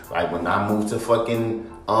too. Like when I moved to fucking,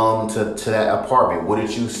 to that apartment, what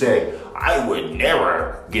did you say? I would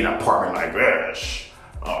never get an apartment like this.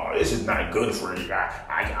 Oh, this is not good for you.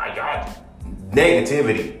 I got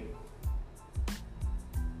negativity.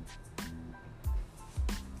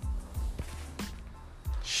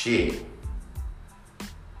 Shit.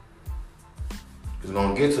 It's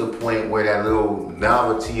gonna get to a point where that little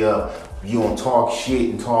novelty of you gonna talk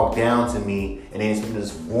shit and talk down to me, and then it's gonna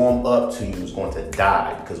just warm up to you is going to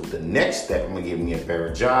die. Because with the next step, I'm gonna give me a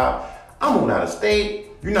better job. I'm moving out of state.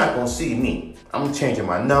 You're not gonna see me. I'm changing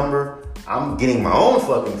my number. I'm getting my own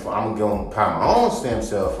fucking phone. I'm gonna pay my own stem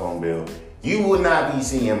cell phone bill. You will not be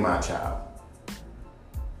seeing my child.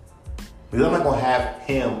 Because I'm not gonna have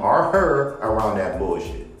him or her around that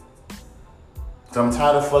bullshit. So I'm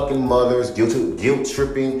tired of fucking mothers guilt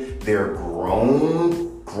tripping their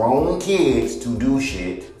grown kids to do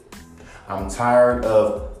shit. I'm tired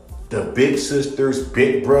of the big sisters,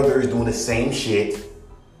 big brothers doing the same shit.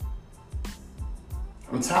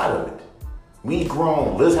 I'm tired of it. We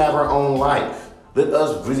grown. Let's have our own life. Let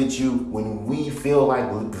us visit you when we feel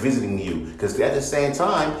like visiting you. Because at the same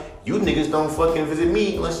time, you niggas don't fucking visit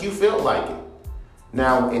me unless you feel like it.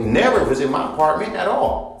 Now, and never visit my apartment at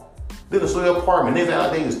all. Live in a studio apartment. Niggas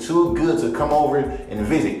out there is too good to come over and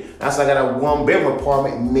visit. That's like I got a 1-bedroom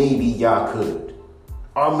apartment. Maybe y'all could.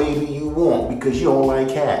 Or maybe you won't because you don't like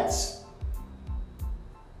cats.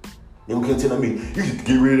 You can't tell me, you should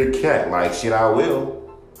get rid of the cat. Like, shit, I will.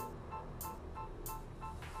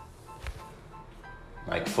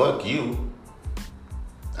 Like, fuck you.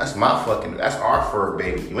 That's our fur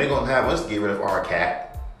baby. You ain't gonna have us get rid of our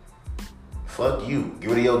cat. Fuck you. Get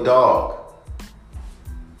rid of your dog.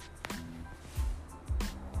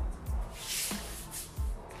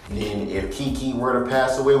 Then if Kiki were to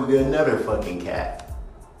pass away, we get another fucking cat.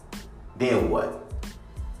 Then what?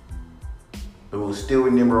 But we'll still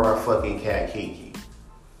remember our fucking cat Kiki.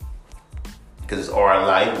 Because it's our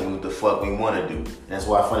life and what the fuck we want to do. And that's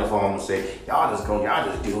why Funny Phone will say, y'all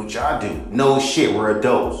just do what y'all do. No shit, we're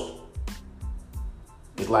adults.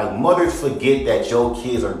 It's like mothers forget that your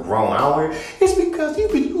kids are grown. It's because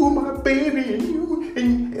you were my baby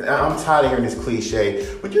and I'm tired of hearing this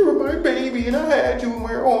cliche. But you were my baby and I had you in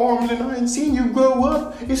my arms and I ain't seen you grow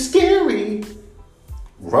up. It's scary.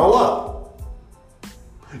 Grow up.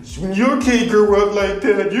 When your kid grow up like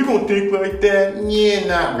that, you're gonna think like that. Yeah,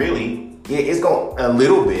 not really. Yeah, it's gonna a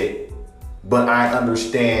little bit, but I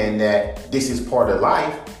understand that this is part of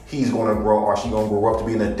life. He's gonna grow or she's gonna grow up to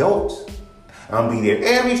be an adult. I'm gonna be there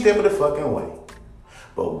every step of the fucking way.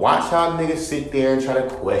 But watch how niggas sit there and try to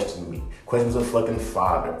question me. Questions of fucking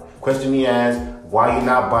father. Question me as why you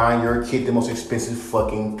not buying your kid the most expensive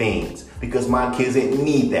fucking things? Because my kids didn't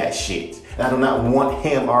need that shit. And I do not want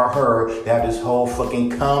him or her to have this whole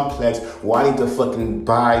fucking complex wanting to fucking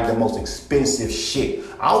buy the most expensive shit.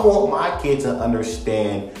 I want my kid to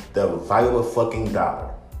understand the value of fucking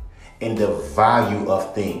dollar and the value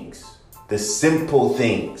of things. The simple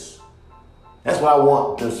things. That's what I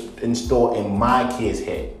want to install in my kid's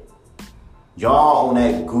head. Y'all on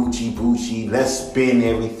that Gucci Bucci, let's spend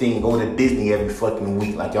everything, go to Disney every fucking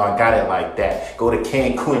week like y'all got it like that. Go to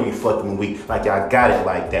Cancun every fucking week like y'all got it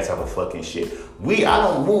like that type of fucking shit. I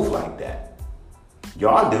don't move like that.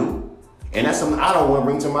 Y'all do. And that's something I don't want to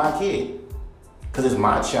bring to my kid. Because it's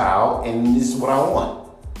my child and this is what I want.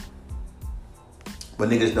 But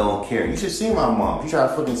niggas don't care. You should see my mom. She try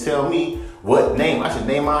to fucking tell me what name I should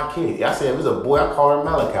name my kid. I said if it's a boy, I call her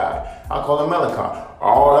Malachi. I call her Malachi.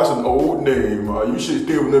 Oh, that's an old name. You should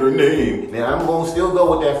still have another name. Then I'm going to still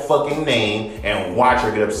go with that fucking name and watch her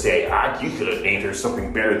get upset. You could have named her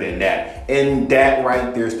something better than that. And that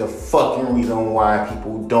right there's the fucking reason why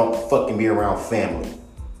people don't fucking be around family.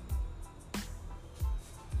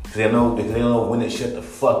 Because they don't know when to shut the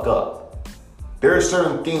fuck up. There are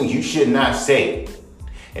certain things you should not say.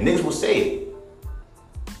 And niggas will say it.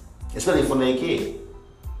 Especially for their kid.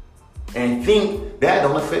 And think that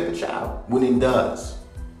don't affect the child when it does.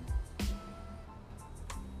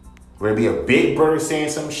 Whether it be a big brother saying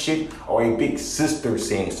some shit or a big sister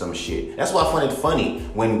saying some shit. That's why I find it funny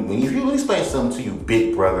when if you explain something to you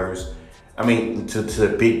big brothers,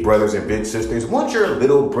 to big brothers and big sisters, once your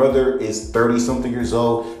little brother is 30-something years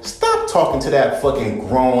old, stop talking to that fucking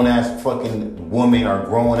grown-ass fucking woman or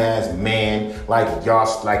grown-ass man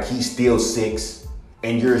like he's still 6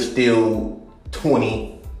 and you're still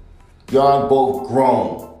 20. Y'all both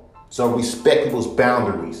grown. So respect people's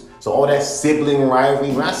boundaries. So all that sibling rivalry,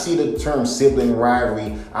 when I see the term sibling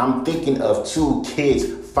rivalry, I'm thinking of two kids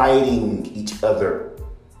fighting each other.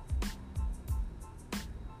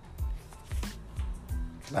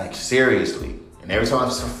 Like seriously. And every time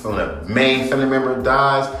the main family member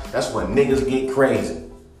dies, that's when niggas get crazy.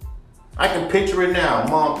 I can picture it now.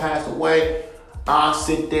 Mom passed away. I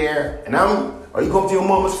sit there and are you going to your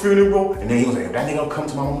mama's funeral? And then he was like, if that nigga don't come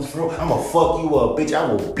to my mama's funeral, I'm going to fuck you up, bitch. I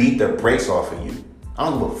will beat the brakes off of you. I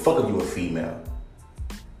don't give a fuck if you a female.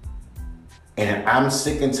 And I'm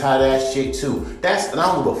sick and tired of that shit too. And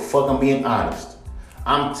I don't give a fuck, I'm being honest.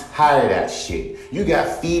 I'm tired of that shit. You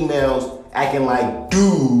got females acting like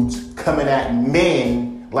dudes coming at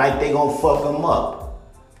men like they gonna fuck them up.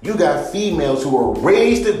 You got females who are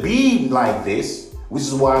raised to be like this. Which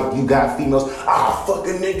is why you got females, I'll fuck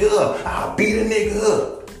a nigga up. I'll beat a nigga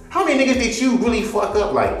up. How many niggas did you really fuck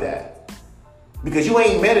up like that? Because you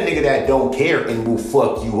ain't met a nigga that don't care and will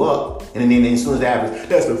fuck you up. And then as soon as that happens,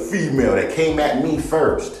 that's the female that came at me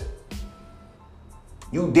first.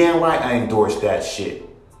 You damn right I endorse that shit.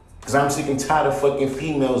 Because I'm sick and tired of fucking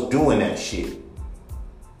females doing that shit.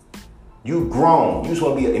 You grown. You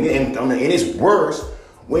supposed to be, and it's worse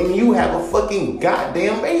when you have a fucking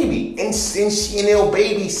goddamn baby and your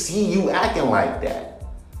baby see you acting like that.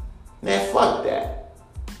 Man, fuck that.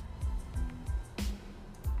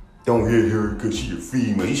 Don't hit her because she a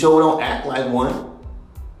female. You sure don't act like one.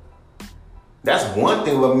 That's one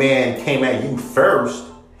thing if a man came at you first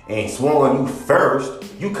and swung on you first,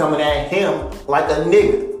 you coming at him like a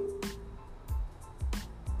nigga.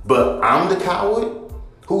 But I'm the coward?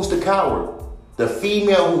 Who's the coward? The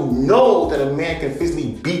female who knows that a man can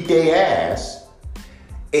physically beat their ass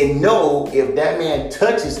and know if that man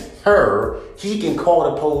touches her, he can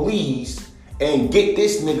call the police and get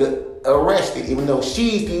this nigga arrested, even though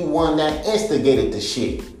she's the one that instigated the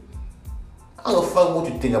shit. I don't fuck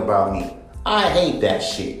what you think about me. I hate that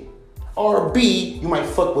shit. Or B, you might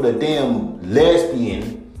fuck with a damn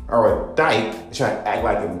lesbian or a dyke trying to act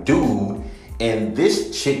like a dude, and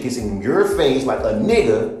this chick is in your face like a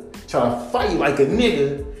nigga, trying to fight you like a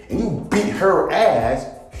nigga, and you beat her ass,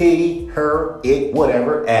 he, her, it,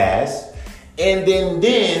 whatever, ass, and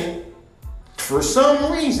then for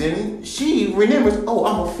some reason, she remembers, oh,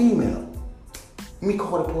 I'm a female. Let me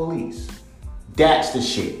call the police. That's the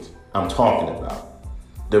shit I'm talking about.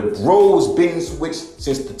 The role's been switched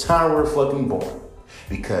since the time we're fucking born.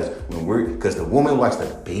 Because the woman likes to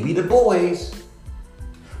baby the boys,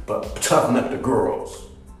 but toughen up the girls.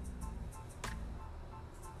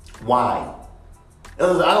 Why? I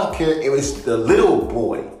don't care if it's the little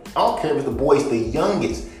boy. I don't care if the boy's the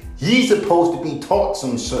youngest. He's supposed to be taught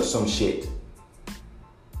some shit.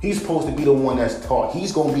 He's supposed to be the one that's taught.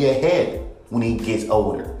 He's going to be ahead when he gets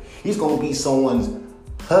older. He's going to be someone's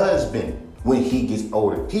husband when he gets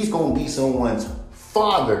older. He's going to be someone's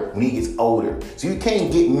father when he gets older. So you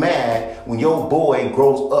can't get mad when your boy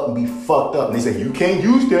grows up and be fucked up. And they say, you can't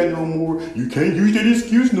use that no more. You can't use that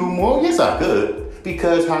excuse no more. Yes, I could.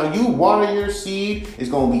 Because how you water your seed is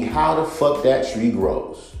going to be how the fuck that tree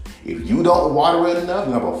grows. If you don't water it enough,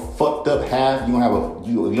 you have a fucked up half. If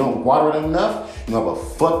you don't water it enough, you have a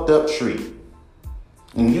fucked up tree.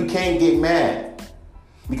 And you can't get mad.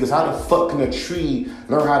 Because how the fuck can a tree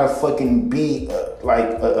learn how to fucking be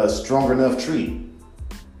a strong enough tree?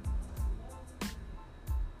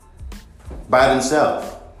 By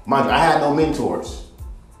themselves. Mind you, I had no mentors.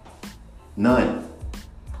 None.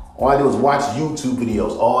 All I did was watch YouTube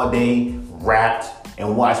videos all day, rap,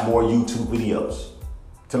 and watch more YouTube videos.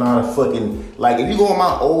 To know how to fucking, like, if you go on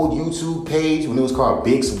my old YouTube page when it was called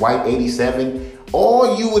Big Swipe 87,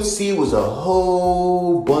 all you would see was a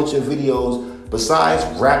whole bunch of videos besides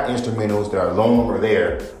rap instrumentals that are longer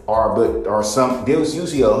there, there was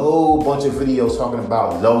usually a whole bunch of videos talking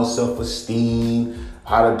about low self-esteem,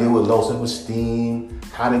 how to deal with low self-esteem,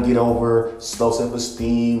 how to get over low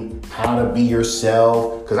self-esteem, how to be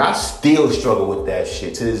yourself. Because I still struggle with that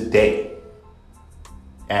shit to this day.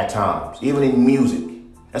 At times, even in music.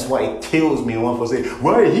 That's why it kills me when one person say,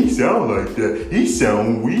 why did he sound like that? He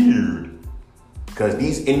sound weird. Because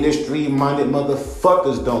these industry-minded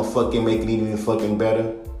motherfuckers don't fucking make it even fucking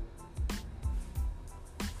better.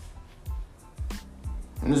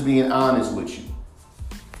 I'm just being honest with you.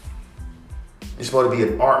 It's supposed to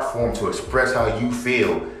be an art form to express how you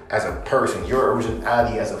feel as a person, your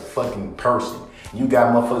originality as a fucking person. You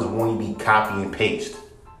got motherfuckers wanting to be copy and paste.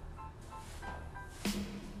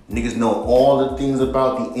 Niggas know all the things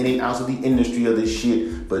about the in and outs of the industry of this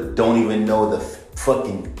shit, but don't even know the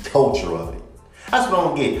fucking culture of it. That's what I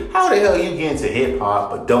don't get. How the hell you get into hip hop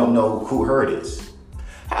but don't know who Hurt is?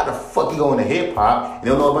 How the fuck you go into hip hop and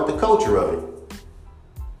don't know about the culture of it?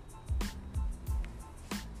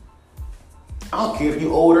 I don't care if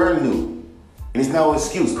you old or new. And it's no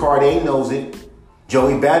excuse. Cardi knows it.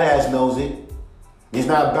 Joey Badass knows it. It's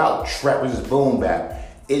not about trap versus boom bap.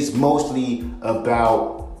 It's mostly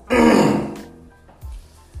about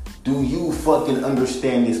do you fucking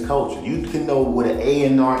understand this culture? You can know what an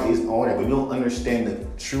A&R is and all that, but you don't understand the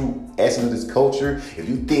true essence of this culture. If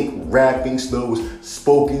you think rapping slow is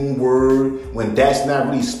spoken word, when that's not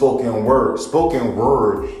really spoken word. Spoken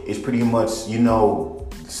word is pretty much,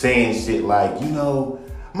 saying shit like,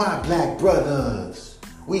 my black brothers,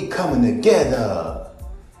 we coming together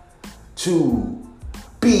to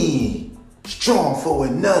be strong for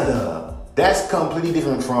another. That's completely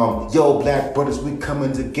different from, yo, black brothers, we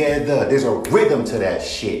coming together. There's a rhythm to that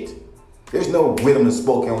shit. There's no rhythm to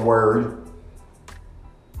spoken word.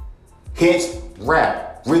 Hence,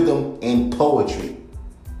 rap, rhythm, and poetry.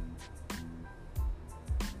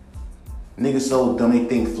 Niggas so dumb they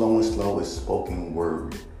think flowing slow is spoken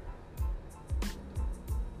word.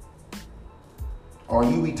 Are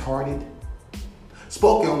you retarded?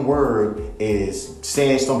 Spoken word is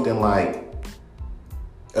saying something like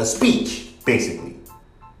a speech, basically.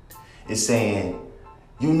 It's saying,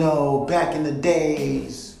 back in the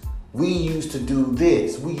days, we used to do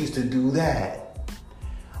this, we used to do that.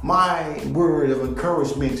 My word of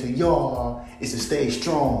encouragement to y'all is to stay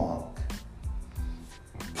strong.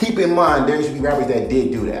 Keep in mind, there used to be rappers that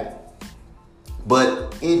did do that.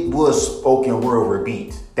 But it was spoken word over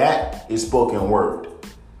beat. That is spoken word.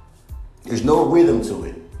 There's no rhythm to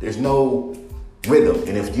it. There's no rhythm.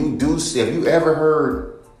 And if you ever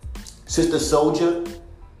heard Sister Souljah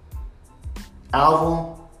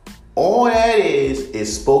album, all that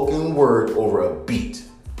is spoken word over a beat.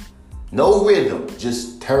 No rhythm,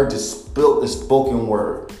 just her to spill the spoken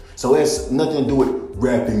word. So it has nothing to do with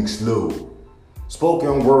rapping slow.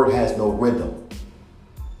 Spoken word has no rhythm.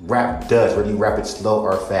 Rap does, whether you rap it slow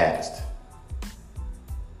or fast.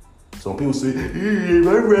 So when people say, hey,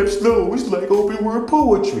 I rap slow, it's like open word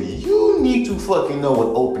poetry. You need to fucking know what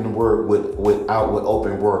open word what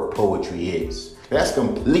open word poetry is. That's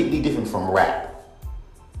completely different from rap.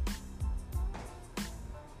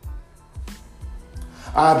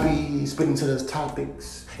 I be spitting to those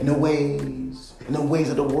topics and the ways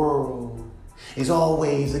of the world is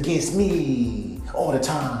always against me all the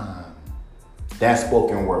time. That's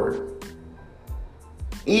spoken word.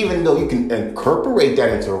 Even though you can incorporate that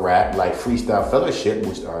into rap, like Freestyle Fellowship,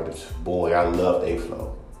 which artists, boy, I love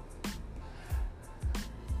A-Flow.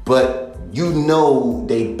 But you know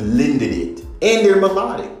they blended it and they're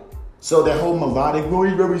melodic. So that whole melodic,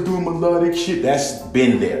 everybody's doing melodic shit, that's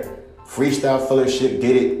been there. Freestyle Fellowship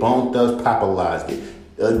did it, Bone Thugs popularized it.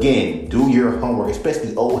 Again, do your homework,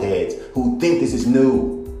 especially old heads who think this is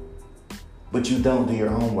new, but you don't do your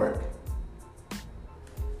homework.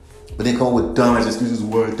 But they come with dumbass excuses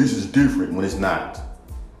why this is different when it's not.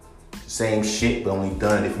 Same shit, but only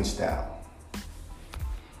done in a different style.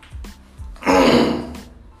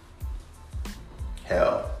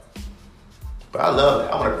 Hell. But I love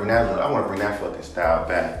it. I want to bring that fucking style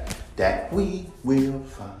back. That we will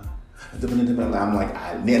find. I'm like,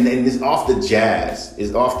 and it's off the jazz.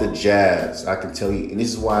 It's off the jazz. I can tell you, and this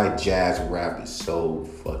is why jazz rap is so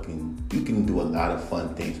fucking. You can do a lot of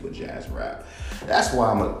fun things with jazz rap. That's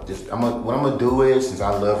why what I'm gonna do is, since I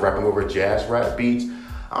love rapping over jazz rap beats,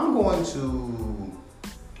 I'm going to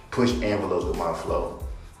push envelopes with my flow.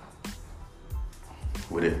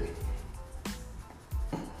 With it.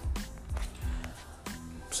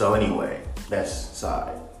 So anyway, that's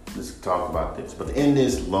side. Let's talk about this. But to end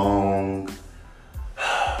this long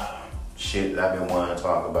shit that I've been wanting to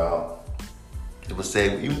talk about, it will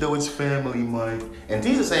say, even though it's family, Mike, and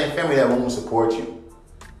these are the same family that won't support you.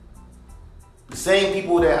 The same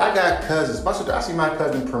people that I got cousins. I see my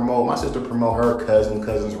cousin promote. My sister promote her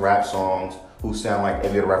cousin's rap songs who sound like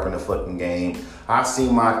every other rapper in the fucking game. I see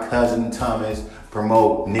my cousin Thomas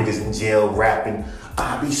promote niggas in jail rapping.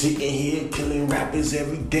 I be sitting here killing rappers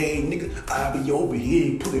every day, nigga. I be over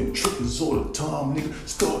here putting triggers all the time, nigga.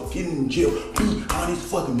 Start getting in jail. Behind these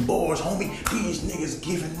fucking bars, homie. These niggas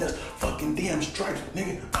giving us fucking damn stripes,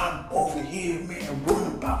 nigga. I'm over here, man,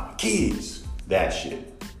 worrying about my kids. That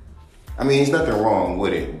shit. I mean, there's nothing wrong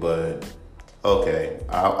with it, but okay.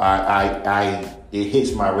 It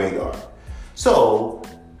hits my radar. So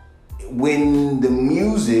when the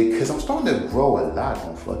music, because I'm starting to grow a lot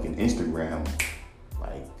on fucking Instagram.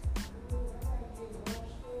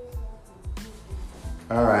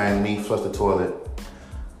 All right, me flush the toilet.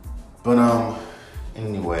 But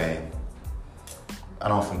anyway, I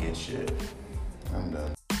don't forget shit. I'm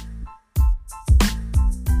done.